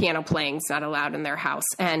 or piano playing is not allowed in their house.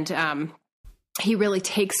 And he really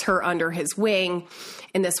takes her under his wing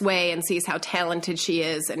in this way and sees how talented she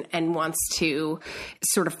is and wants to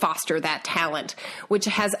sort of foster that talent, which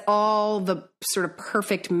has all the sort of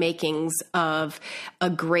perfect makings of a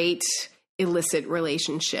great illicit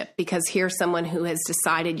relationship, because here's someone who has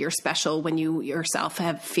decided you're special when you yourself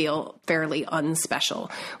feel fairly unspecial,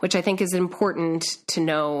 which I think is important to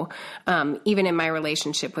know. Even in my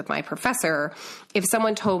relationship with my professor, if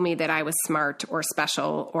someone told me that I was smart or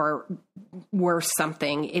special or worth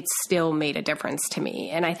something, it still made a difference to me.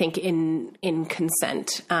 And I think in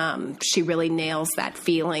consent, she really nails that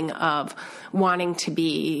feeling of wanting to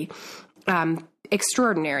be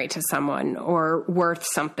extraordinary to someone or worth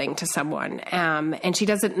something to someone. And she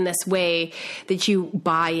does it in this way that you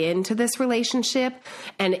buy into this relationship.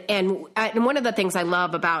 And one of the things I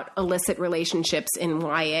love about illicit relationships in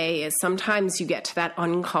YA is sometimes you get to that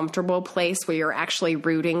uncomfortable place where you're actually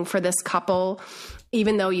rooting for this couple,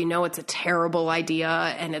 even though you know it's a terrible idea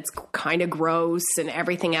and it's kind of gross and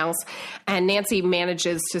everything else. And Nancy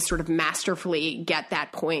manages to sort of masterfully get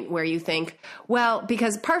that point where you think, well,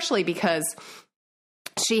 partially because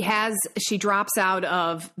she drops out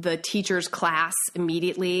of the teacher's class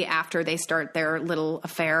immediately after they start their little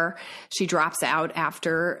affair. She drops out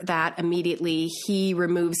after that immediately. He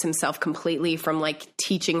removes himself completely from like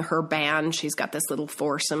teaching her band. She's got this little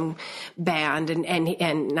foursome band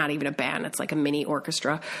and not even a band. It's like a mini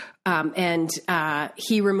orchestra.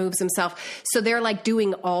 He removes himself. So they're like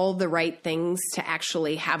doing all the right things to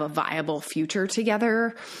actually have a viable future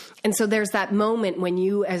together. And so there's that moment when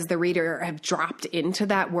you, as the reader, have dropped into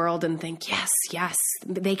that world and think, yes,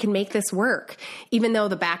 they can make this work. Even though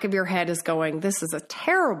the back of your head is going, this is a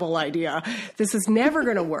terrible idea. This is never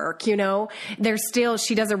going to work. She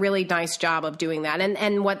does a really nice job of doing that.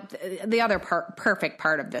 And what the other perfect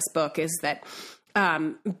part of this book is that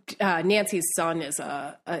Nancy's son is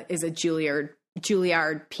a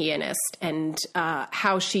Juilliard pianist, and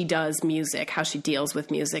how she does music, how she deals with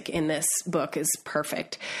music in this book is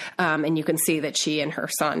perfect. And you can see that she and her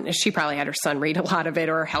son, she probably had her son read a lot of it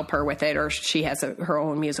or help her with it, or she has her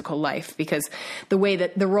own musical life, because the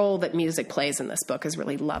role that music plays in this book is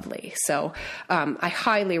really lovely. So I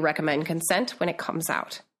highly recommend Consent when it comes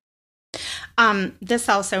out. This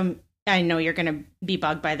also, I know you're going to be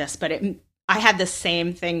bugged by this, but I had the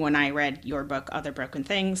same thing when I read your book, Other Broken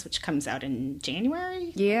Things, which comes out in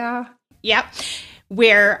January. Yeah. Yep.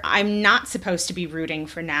 Where I'm not supposed to be rooting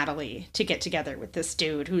for Natalie to get together with this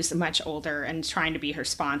dude who's much older and trying to be her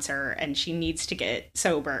sponsor, and she needs to get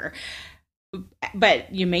sober.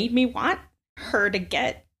 But you made me want her to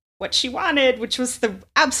get what she wanted, which was the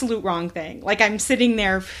absolute wrong thing. Like, I'm sitting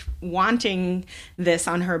there wanting this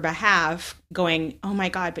on her behalf, going, oh my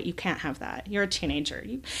God, but you can't have that. You're a teenager.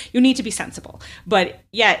 You need to be sensible. But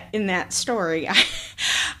yet in that story,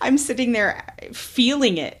 I'm sitting there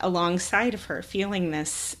feeling it alongside of her, feeling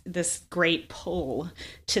this great pull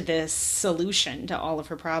to this solution to all of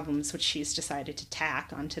her problems, which she's decided to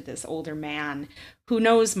tack onto this older man who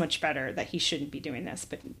knows much better that he shouldn't be doing this,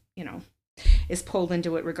 but, is pulled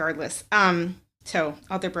into it regardless. So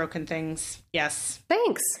Other Broken Things. Yes.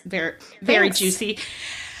 Thanks. Very Thanks. Juicy.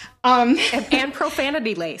 And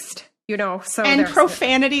profanity laced, so. And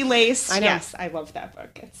profanity laced. I know. Yes. I love that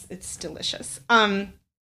book. It's delicious.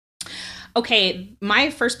 Okay. My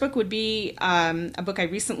first book would be, a book I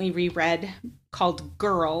recently reread called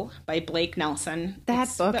Girl by Blake Nelson. That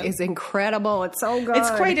book is incredible. It's so good. It's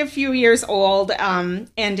quite a few years old. And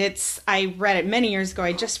I read it many years ago.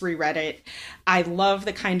 I just reread it. I love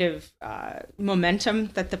the kind of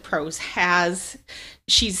momentum that the prose has.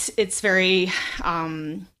 It's very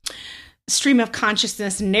stream of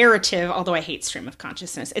consciousness narrative, although I hate stream of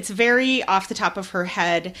consciousness. It's very off the top of her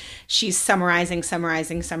head. She's summarizing.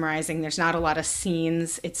 There's not a lot of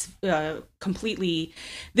scenes. It's completely,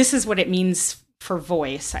 this is what it means for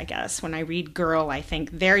voice, I guess. When I read girl, I think,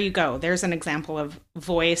 there you go. There's an example of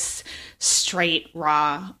voice, straight,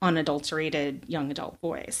 raw, unadulterated young adult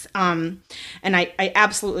voice. And I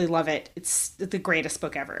absolutely love it. It's the greatest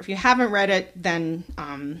book ever. If you haven't read it, then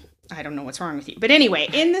I don't know what's wrong with you. But anyway,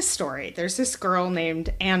 in this story, there's this girl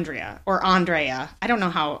named Andrea or Andrea. I don't know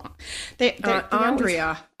how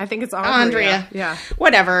Andrea. I think it's Andrea. Yeah.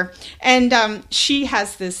 Whatever. And she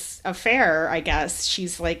has this affair, I guess.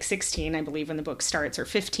 She's like 16, I believe, when the book starts, or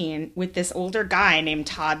 15, with this older guy named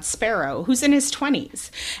Todd Sparrow, who's in his 20s.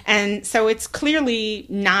 And so it's clearly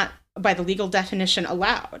not, by the legal definition,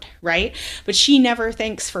 allowed, right? But she never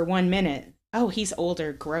thinks for 1 minute, oh, he's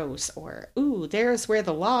older, gross, or, ooh, there's where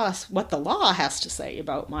what the law has to say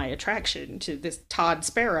about my attraction to this Todd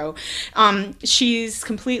Sparrow. She's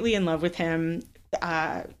completely in love with him,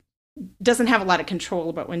 doesn't have a lot of control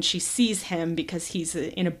about when she sees him because he's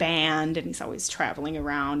in a band and he's always traveling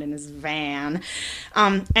around in his van.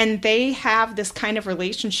 And they have this kind of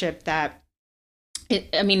relationship that,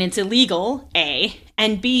 it's illegal, A,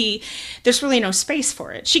 and B, there's really no space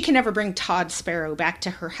for it. She can never bring Todd Sparrow back to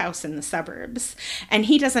her house in the suburbs, and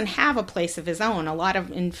he doesn't have a place of his own.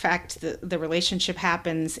 In fact, the relationship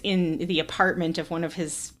happens in the apartment of one of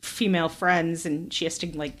his female friends, and she has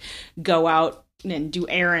to, go out and do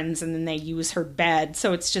errands, and then they use her bed.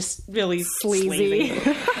 So it's just really sleazy.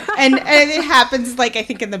 and it happens, I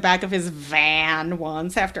think, in the back of his van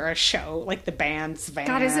once after a show, the band's van.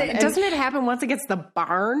 God, doesn't it happen once it gets the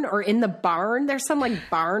barn, or in the barn? There's some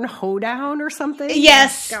barn hoedown or something.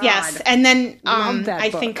 Yes, God. Yes. And then I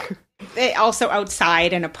book. think also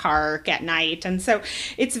outside in a park at night. And so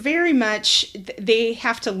it's very much, they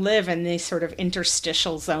have to live in these sort of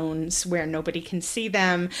interstitial zones where nobody can see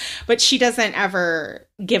them. But she doesn't ever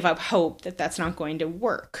give up hope that that's not going to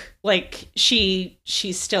work. She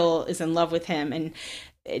still is in love with him, and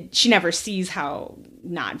she never sees how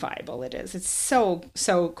not viable it is. It's so,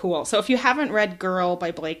 so cool. So if you haven't read Girl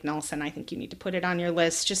by Blake Nelson, I think you need to put it on your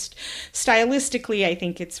list. Just stylistically, I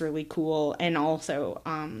think it's really cool. And also,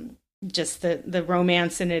 just the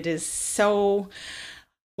romance in it is so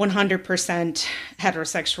 100%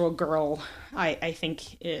 heterosexual girl. I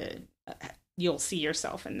think you'll see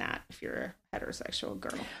yourself in that if you're a heterosexual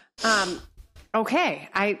girl. Okay.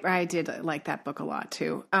 I did like that book a lot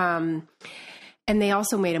too. And they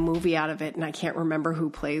also made a movie out of it, and I can't remember who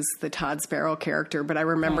plays the Todd Sparrow character, but I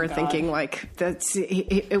remember thinking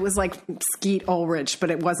it was like Skeet Ulrich, but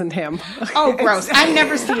it wasn't him. Oh, gross. I've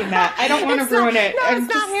never seen that. I don't want to ruin it. No,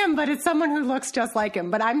 it's not him, but it's someone who looks just like him.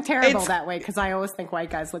 But I'm terrible that way because I always think white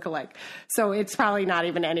guys look alike. So it's probably not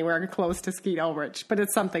even anywhere close to Skeet Ulrich, but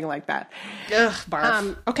it's something like that. Ugh,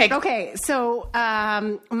 barf. Okay. So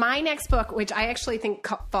my next book, which I actually think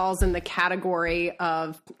falls in the category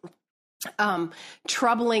of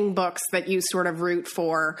troubling books that you sort of root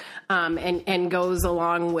for, and goes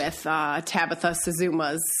along with Tabitha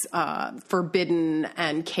Suzuma's Forbidden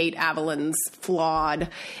and Kate Avalon's Flawed,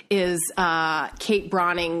 is Kate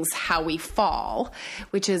Browning's How We Fall,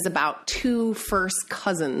 which is about two first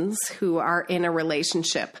cousins who are in a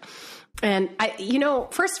relationship. And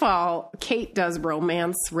first of all, Kate does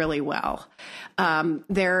romance really well.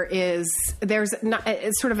 There's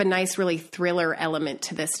it's sort of a nice, really thriller element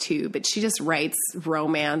to this too, but she just writes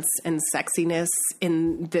romance and sexiness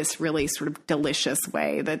in this really sort of delicious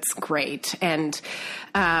way. That's great. And,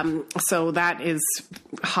 so that is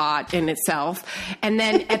hot in itself. And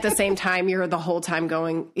then at the same time, you're the whole time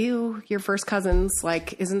going, ew, your first cousins,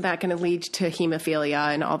 isn't that going to lead to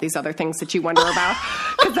hemophilia and all these other things that you wonder about?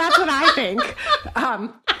 Because that's what I think.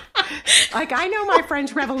 I know my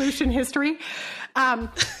French Revolution history.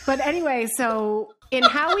 But anyway, so in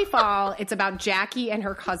How We Fall, it's about Jackie and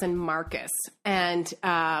her cousin Marcus. And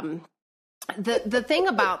the thing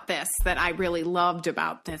about this that I really loved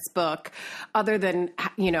about this book, other than,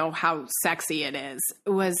 how sexy it is,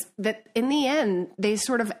 was that in the end, they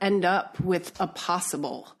sort of end up with a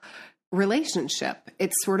possible relationship.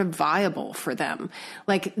 It's sort of viable for them.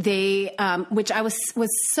 They, which was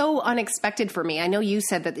so unexpected for me. I know you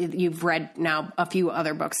said that you've read now a few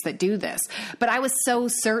other books that do this, but I was so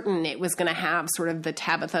certain it was going to have sort of the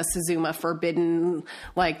Tabitha Suzuma Forbidden,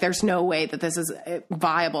 there's no way that this is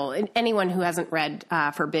viable. And anyone who hasn't read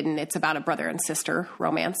Forbidden, it's about a brother and sister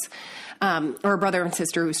romance, or a brother and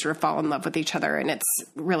sister who sort of fall in love with each other. And it's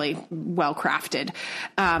really well crafted.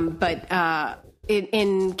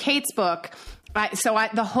 In Kate's book,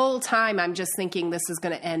 The whole time I'm just thinking this is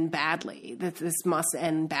going to end badly, that this must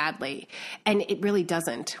end badly. And it really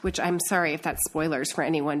doesn't, which I'm sorry if that's spoilers for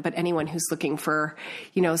anyone, but anyone who's looking for,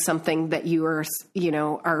 something that you are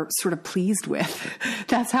sort of pleased with.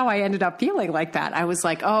 That's how I ended up feeling like that. I was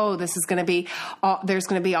like, oh, this is going to be, there's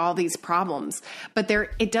going to be all these problems. But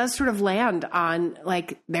it does sort of land on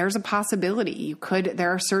like, there's a possibility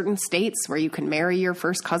there are certain states where you can marry your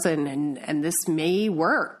first cousin and this may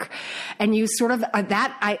work. And you sort of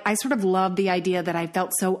I sort of love the idea that I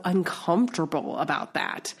felt so uncomfortable about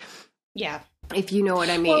that. Yeah. If you know what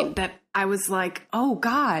I mean, Well, that I was like, oh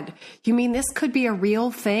God, you mean this could be a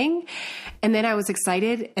real thing? And then I was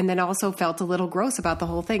excited and then also felt a little gross about the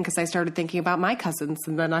whole thing because I started thinking about my cousins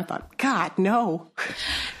and then I thought, God, no.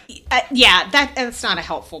 Yeah, that's not a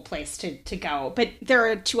helpful place to go. But there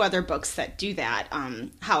are 2 other books that do that.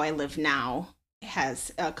 How I Live Now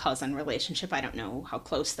has a cousin relationship. I don't know how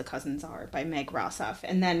close the cousins are, by Meg Rossoff.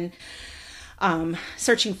 And then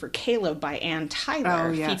Searching for Caleb by Ann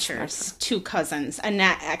Tyler features 2 cousins. And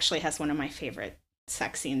that actually has one of my favorite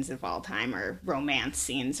sex scenes of all time, or romance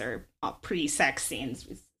scenes, or pre-sex scenes.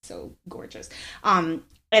 It's so gorgeous.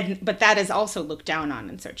 But that is also looked down on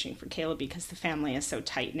in Searching for Caleb because the family is so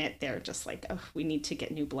tight-knit. They're just like, oh, we need to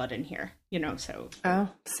get new blood in here, so. Oh,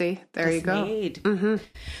 see, there you go. Mm-hmm.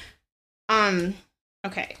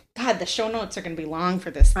 Okay. God, the show notes are going to be long for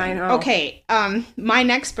this thing. I know. Okay. My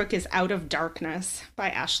next book is Out of Darkness by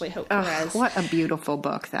Ashley Hope Perez. What a beautiful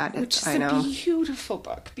book that is. Which is a beautiful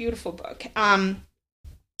book. Beautiful book.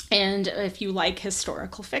 And if you like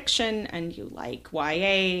historical fiction and you like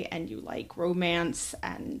YA and you like romance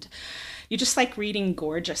and you just like reading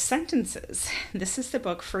gorgeous sentences, this is the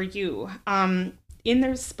book for you. In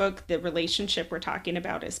this book, the relationship we're talking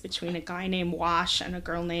about is between a guy named Wash and a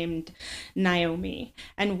girl named Naomi.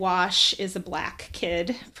 And Wash is a black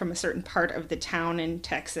kid from a certain part of the town in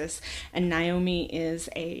Texas. And Naomi is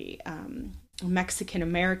a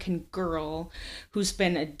Mexican-American girl who's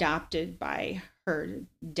been adopted by her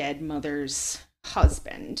dead mother's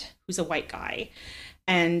husband, who's a white guy.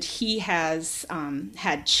 And he has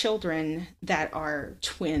had children that are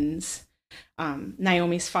twins.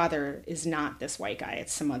 Naomi's father is not this white guy.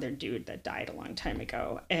 It's some other dude that died a long time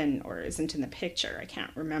ago or isn't in the picture. I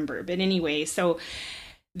can't remember. But anyway, so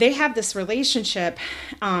they have this relationship,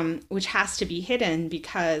 which has to be hidden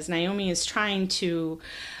because Naomi is trying to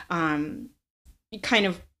kind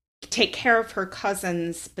of take care of her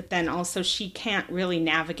cousins, but then also she can't really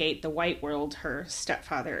navigate the white world her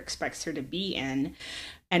stepfather expects her to be in.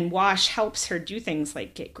 And Wash helps her do things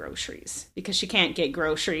like get groceries because she can't get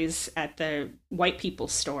groceries at the white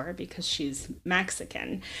people's store because she's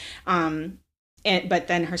Mexican. But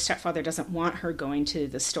then her stepfather doesn't want her going to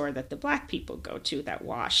the store that the black people go to, that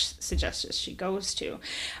Wash suggests she goes to.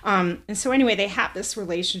 And so anyway, they have this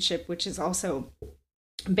relationship, which is also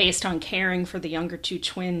based on caring for the younger 2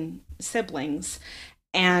 twin siblings.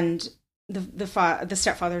 And the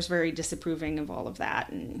stepfather is very disapproving of all of that,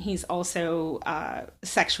 and he's also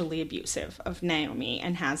sexually abusive of Naomi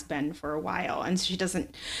and has been for a while. And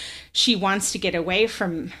she wants to get away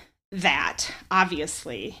from that,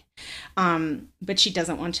 obviously, but she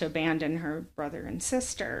doesn't want to abandon her brother and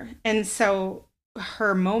sister. And so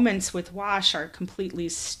her moments with Wash are completely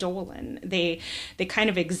stolen. They kind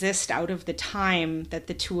of exist out of the time that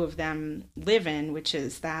the 2 of them live in, which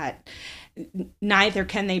is that neither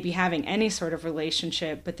can they be having any sort of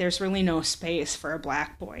relationship, but there's really no space for a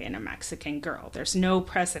black boy and a Mexican girl. There's no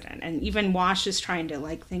precedent. And even Wash is trying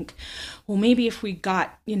to think, well, maybe if we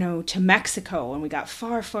got, to Mexico and we got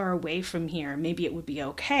far, far away from here, maybe it would be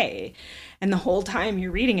okay. And the whole time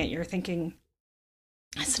you're reading it, you're thinking,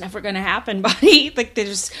 it's never going to happen, buddy.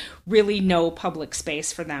 There's really no public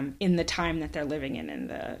space for them in the time that they're living in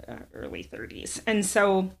the early 30s. And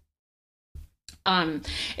so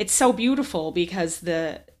it's so beautiful because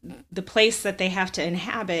the place that they have to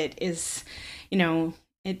inhabit is,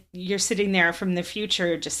 you're sitting there from the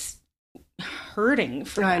future just hurting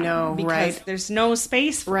for them. I know, because right? There's no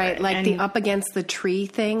space for it. Like the up against the tree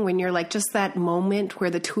thing when you're just that moment where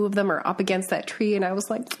the 2 of them are up against that tree, and I was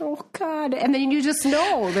like, oh God. And then you just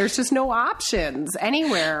know there's just no options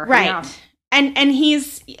anywhere. Right. Yeah. And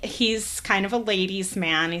he's kind of a ladies'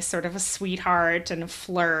 man. He's sort of a sweetheart and a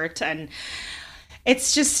flirt, and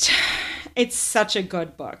it's such a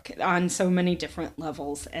good book on so many different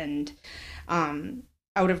levels. And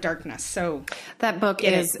Out of Darkness. So that book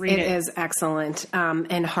is excellent,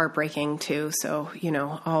 and heartbreaking too. So,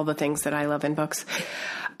 all the things that I love in books.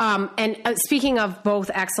 And speaking of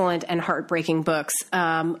both excellent and heartbreaking books,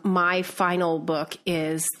 my final book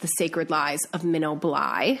is The Sacred Lies of Minnow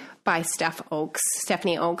Bly by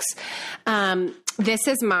Stephanie Oakes. This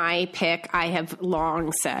is my pick. I have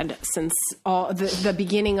long said since the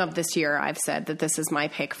beginning of this year, I've said that this is my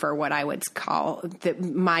pick for what I would call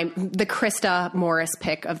the Krista Morris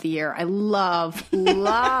pick of the year. I love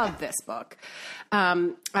this book.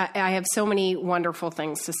 I have so many wonderful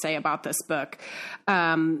things to say about this book.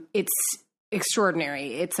 It's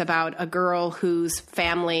extraordinary. It's about a girl whose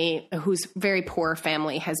very poor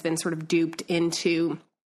family has been sort of duped into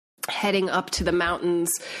heading up to the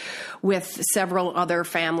mountains with several other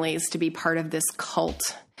families to be part of this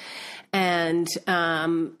cult. And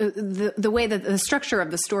the way that the structure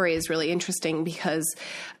of the story is really interesting because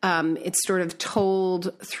it's sort of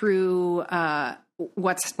told through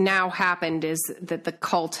what's now happened is that the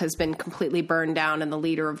cult has been completely burned down, and the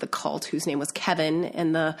leader of the cult, whose name was Kevin,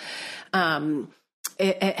 and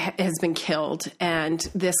it has been killed. And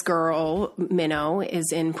this girl, Minnow,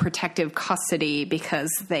 is in protective custody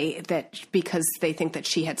because they think that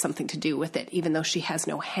she had something to do with it, even though she has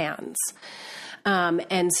no hands.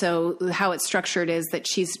 And so how it's structured is that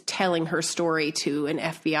she's telling her story to an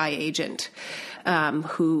FBI agent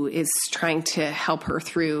who is trying to help her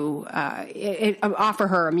through, offer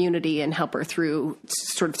her immunity and help her through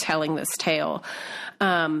sort of telling this tale.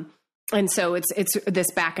 And so it's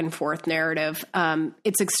this back and forth narrative.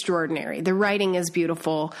 It's extraordinary. The writing is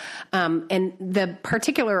beautiful. And the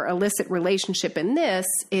particular illicit relationship in this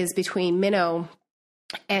is between Minnow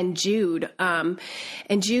and Jude. And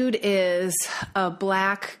Jude is a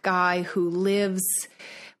Black guy who lives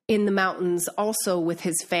in the mountains also with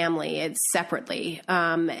his family. It's separately.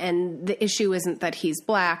 And the issue isn't that he's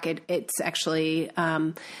Black. It's actually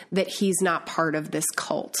that he's not part of this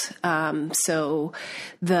cult. So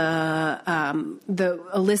the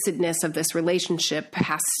illicitness of this relationship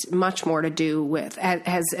has much more to do with,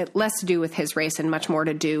 has less to do with his race and much more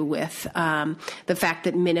to do with the fact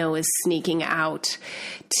that Minnow is sneaking out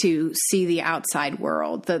to see the outside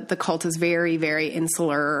world. The cult is very, very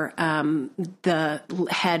insular. The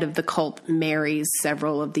head of the cult marries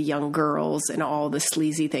several of the young girls and all the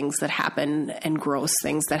sleazy things that happen and gross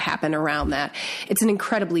things that happen around that. It's an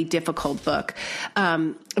incredibly difficult book.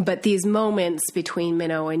 But these moments between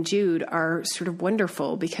Minnow and Jude are sort of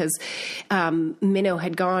wonderful because Minnow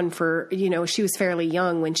had gone for, she was fairly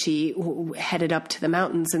young when she headed up to the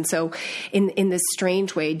mountains. And so in this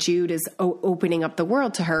strange way, Jude is opening up the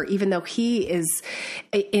world to her, even though he is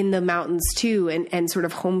in the mountains too and sort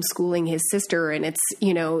of homeschooling his sister. And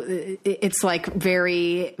it's like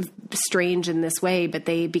very strange in this way, but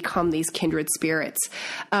they become these kindred spirits.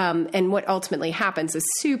 And what ultimately happens is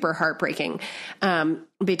super heartbreaking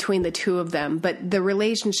between the two of them. But the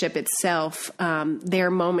relationship itself,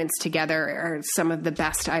 their moments together are some of the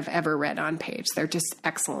best I've ever read on page. They're just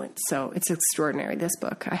excellent. So it's extraordinary, this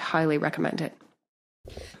book. I highly recommend it.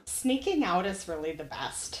 Sneaking out is really the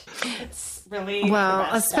best. It's really well, the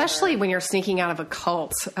best especially ever. when you're sneaking out of a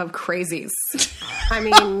cult of crazies. I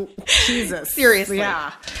mean, Jesus, seriously.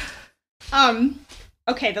 Yeah.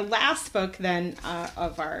 Okay, the last book then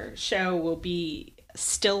of our show will be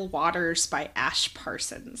Still Waters by Ash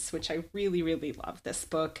Parsons, which I really, really love this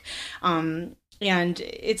book. And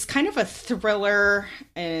it's kind of a thriller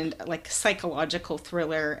and like psychological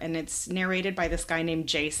thriller. And it's narrated by this guy named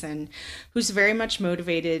Jason, who's very much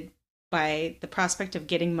motivated by the prospect of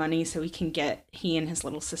getting money so he can get he and his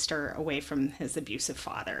little sister away from his abusive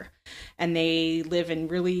father. And they live in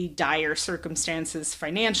really dire circumstances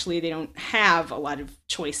financially. They don't have a lot of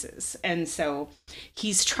choices. And so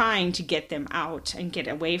he's trying to get them out and get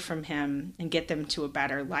away from him and get them to a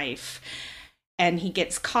better life. And he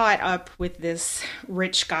gets caught up with this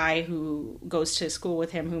rich guy who goes to school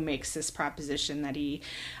with him, who makes this proposition that he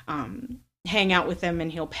hang out with him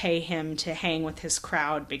and he'll pay him to hang with his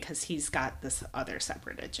crowd because he's got this other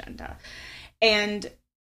separate agenda. And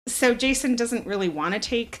so Jason doesn't really want to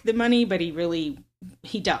take the money, but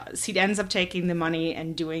he does. He ends up taking the money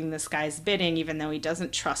and doing this guy's bidding, even though he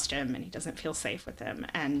doesn't trust him and he doesn't feel safe with him.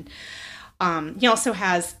 And he also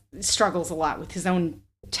struggles a lot with his own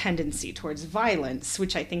tendency towards violence,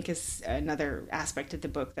 which I think is another aspect of the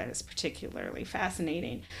book that is particularly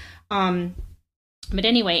fascinating. But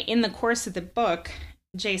anyway, in the course of the book,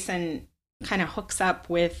 Jason kind of hooks up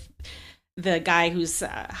with the guy who's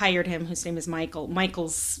hired him, whose name is Michael.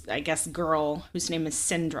 Michael's, I guess, girl, whose name is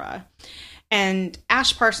Sindra. And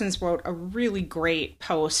Ash Parsons wrote a really great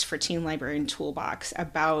post for Teen Librarian Toolbox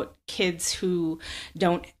about kids who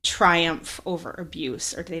don't triumph over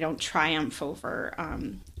abuse, or they don't triumph over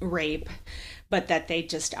rape, but that they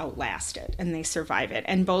just outlast it and they survive it.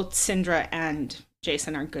 And both Sindra and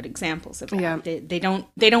Jason are good examples of that. Yeah. They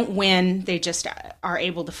don't win. They just are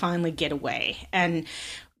able to finally get away. And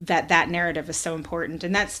that narrative is so important.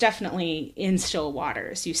 And that's definitely in Still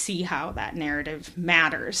Waters. You see how that narrative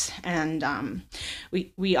matters. And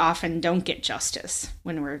we often don't get justice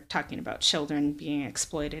when we're talking about children being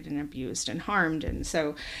exploited and abused and harmed. And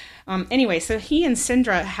so anyway, so he and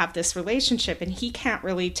Sindra have this relationship, and he can't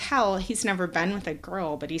really tell. He's never been with a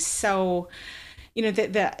girl, but he's so...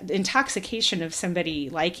 the intoxication of somebody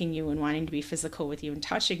liking you and wanting to be physical with you and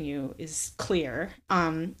touching you is clear.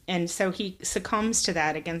 And so he succumbs to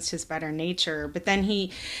that against his better nature. But then you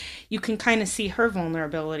can kind of see her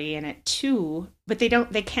vulnerability in it too. But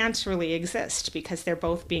they can't really exist because they're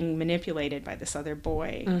both being manipulated by this other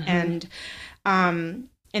boy. Mm-hmm.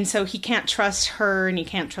 And so he can't trust her, and he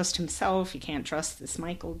can't trust himself. He can't trust this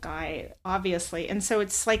Michael guy, obviously. And so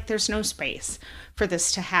it's like there's no space for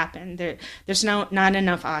this to happen. There's not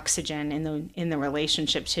enough oxygen in the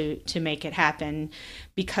relationship to make it happen,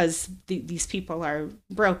 because these people are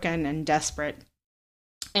broken and desperate.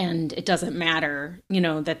 And it doesn't matter,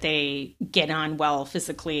 that they get on well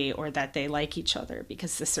physically or that they like each other,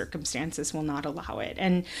 because the circumstances will not allow it.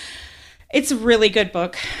 And it's a really good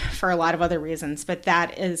book for a lot of other reasons, but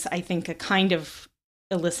that is, I think, a kind of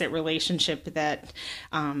illicit relationship that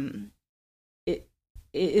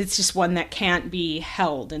it's just one that can't be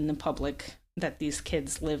held in the public that these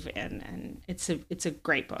kids live in. And it's a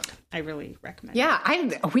great book. I really recommend it. Yeah,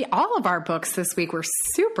 all of our books this week were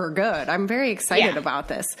super good. I'm very excited about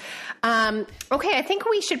this. Okay, I think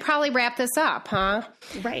we should probably wrap this up, huh?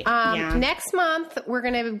 Right. Next month, we're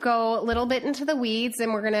going to go a little bit into the weeds,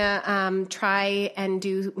 and we're going to try and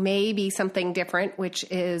do maybe something different, which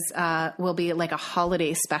is will be like a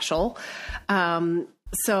holiday special.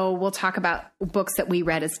 So we'll talk about books that we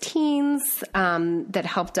read as teens that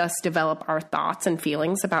helped us develop our thoughts and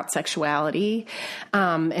feelings about sexuality,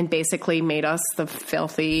 and basically made us the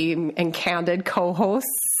filthy and candid co-hosts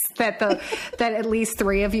that at least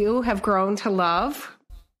 3 of you have grown to love.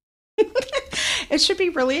 It should be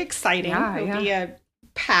really exciting. It'll be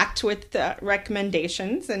packed with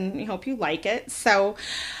recommendations, and we hope you like it. So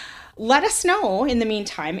let us know in the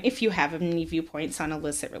meantime if you have any viewpoints on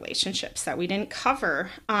illicit relationships that we didn't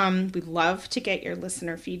cover. We'd love to get your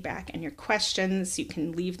listener feedback and your questions. You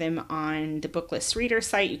can leave them on the Booklist Reader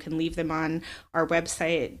site. You can leave them on our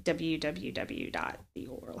website,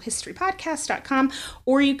 www.theoralhistorypodcast.com,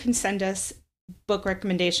 or you can send us book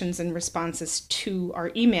recommendations and responses to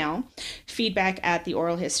our email,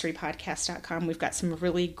 feedback@theoralhistorypodcast.com. We've got some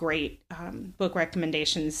really great book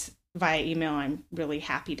recommendations via email. I'm really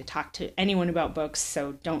happy to talk to anyone about books,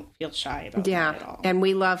 so don't feel shy about that at all. And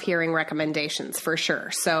we love hearing recommendations for sure.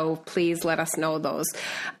 So please let us know those.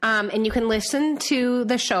 And you can listen to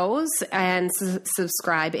the shows and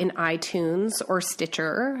subscribe in iTunes or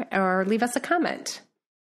Stitcher, or leave us a comment.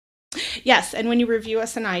 Yes, and when you review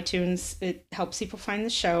us on iTunes, it helps people find the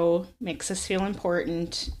show, makes us feel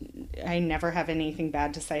important. I never have anything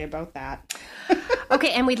bad to say about that.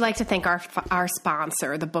 Okay, and we'd like to thank our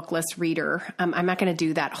sponsor, the Booklist Reader. I'm not going to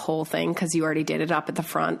do that whole thing because you already did it up at the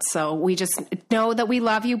front. So we just know that we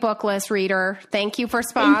love you, Booklist Reader. Thank you for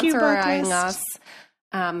sponsoring us.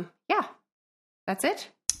 Yeah, that's it.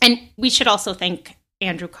 And we should also thank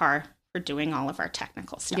Andrew Carr for doing all of our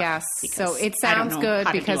technical stuff. Yes, so it sounds good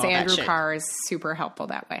because Andrew Carr is super helpful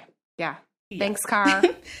that way. Yeah. Thanks, Carr.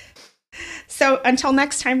 So until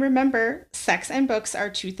next time, remember, sex and books are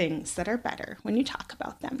 2 things that are better when you talk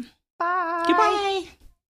about them. Bye. Goodbye.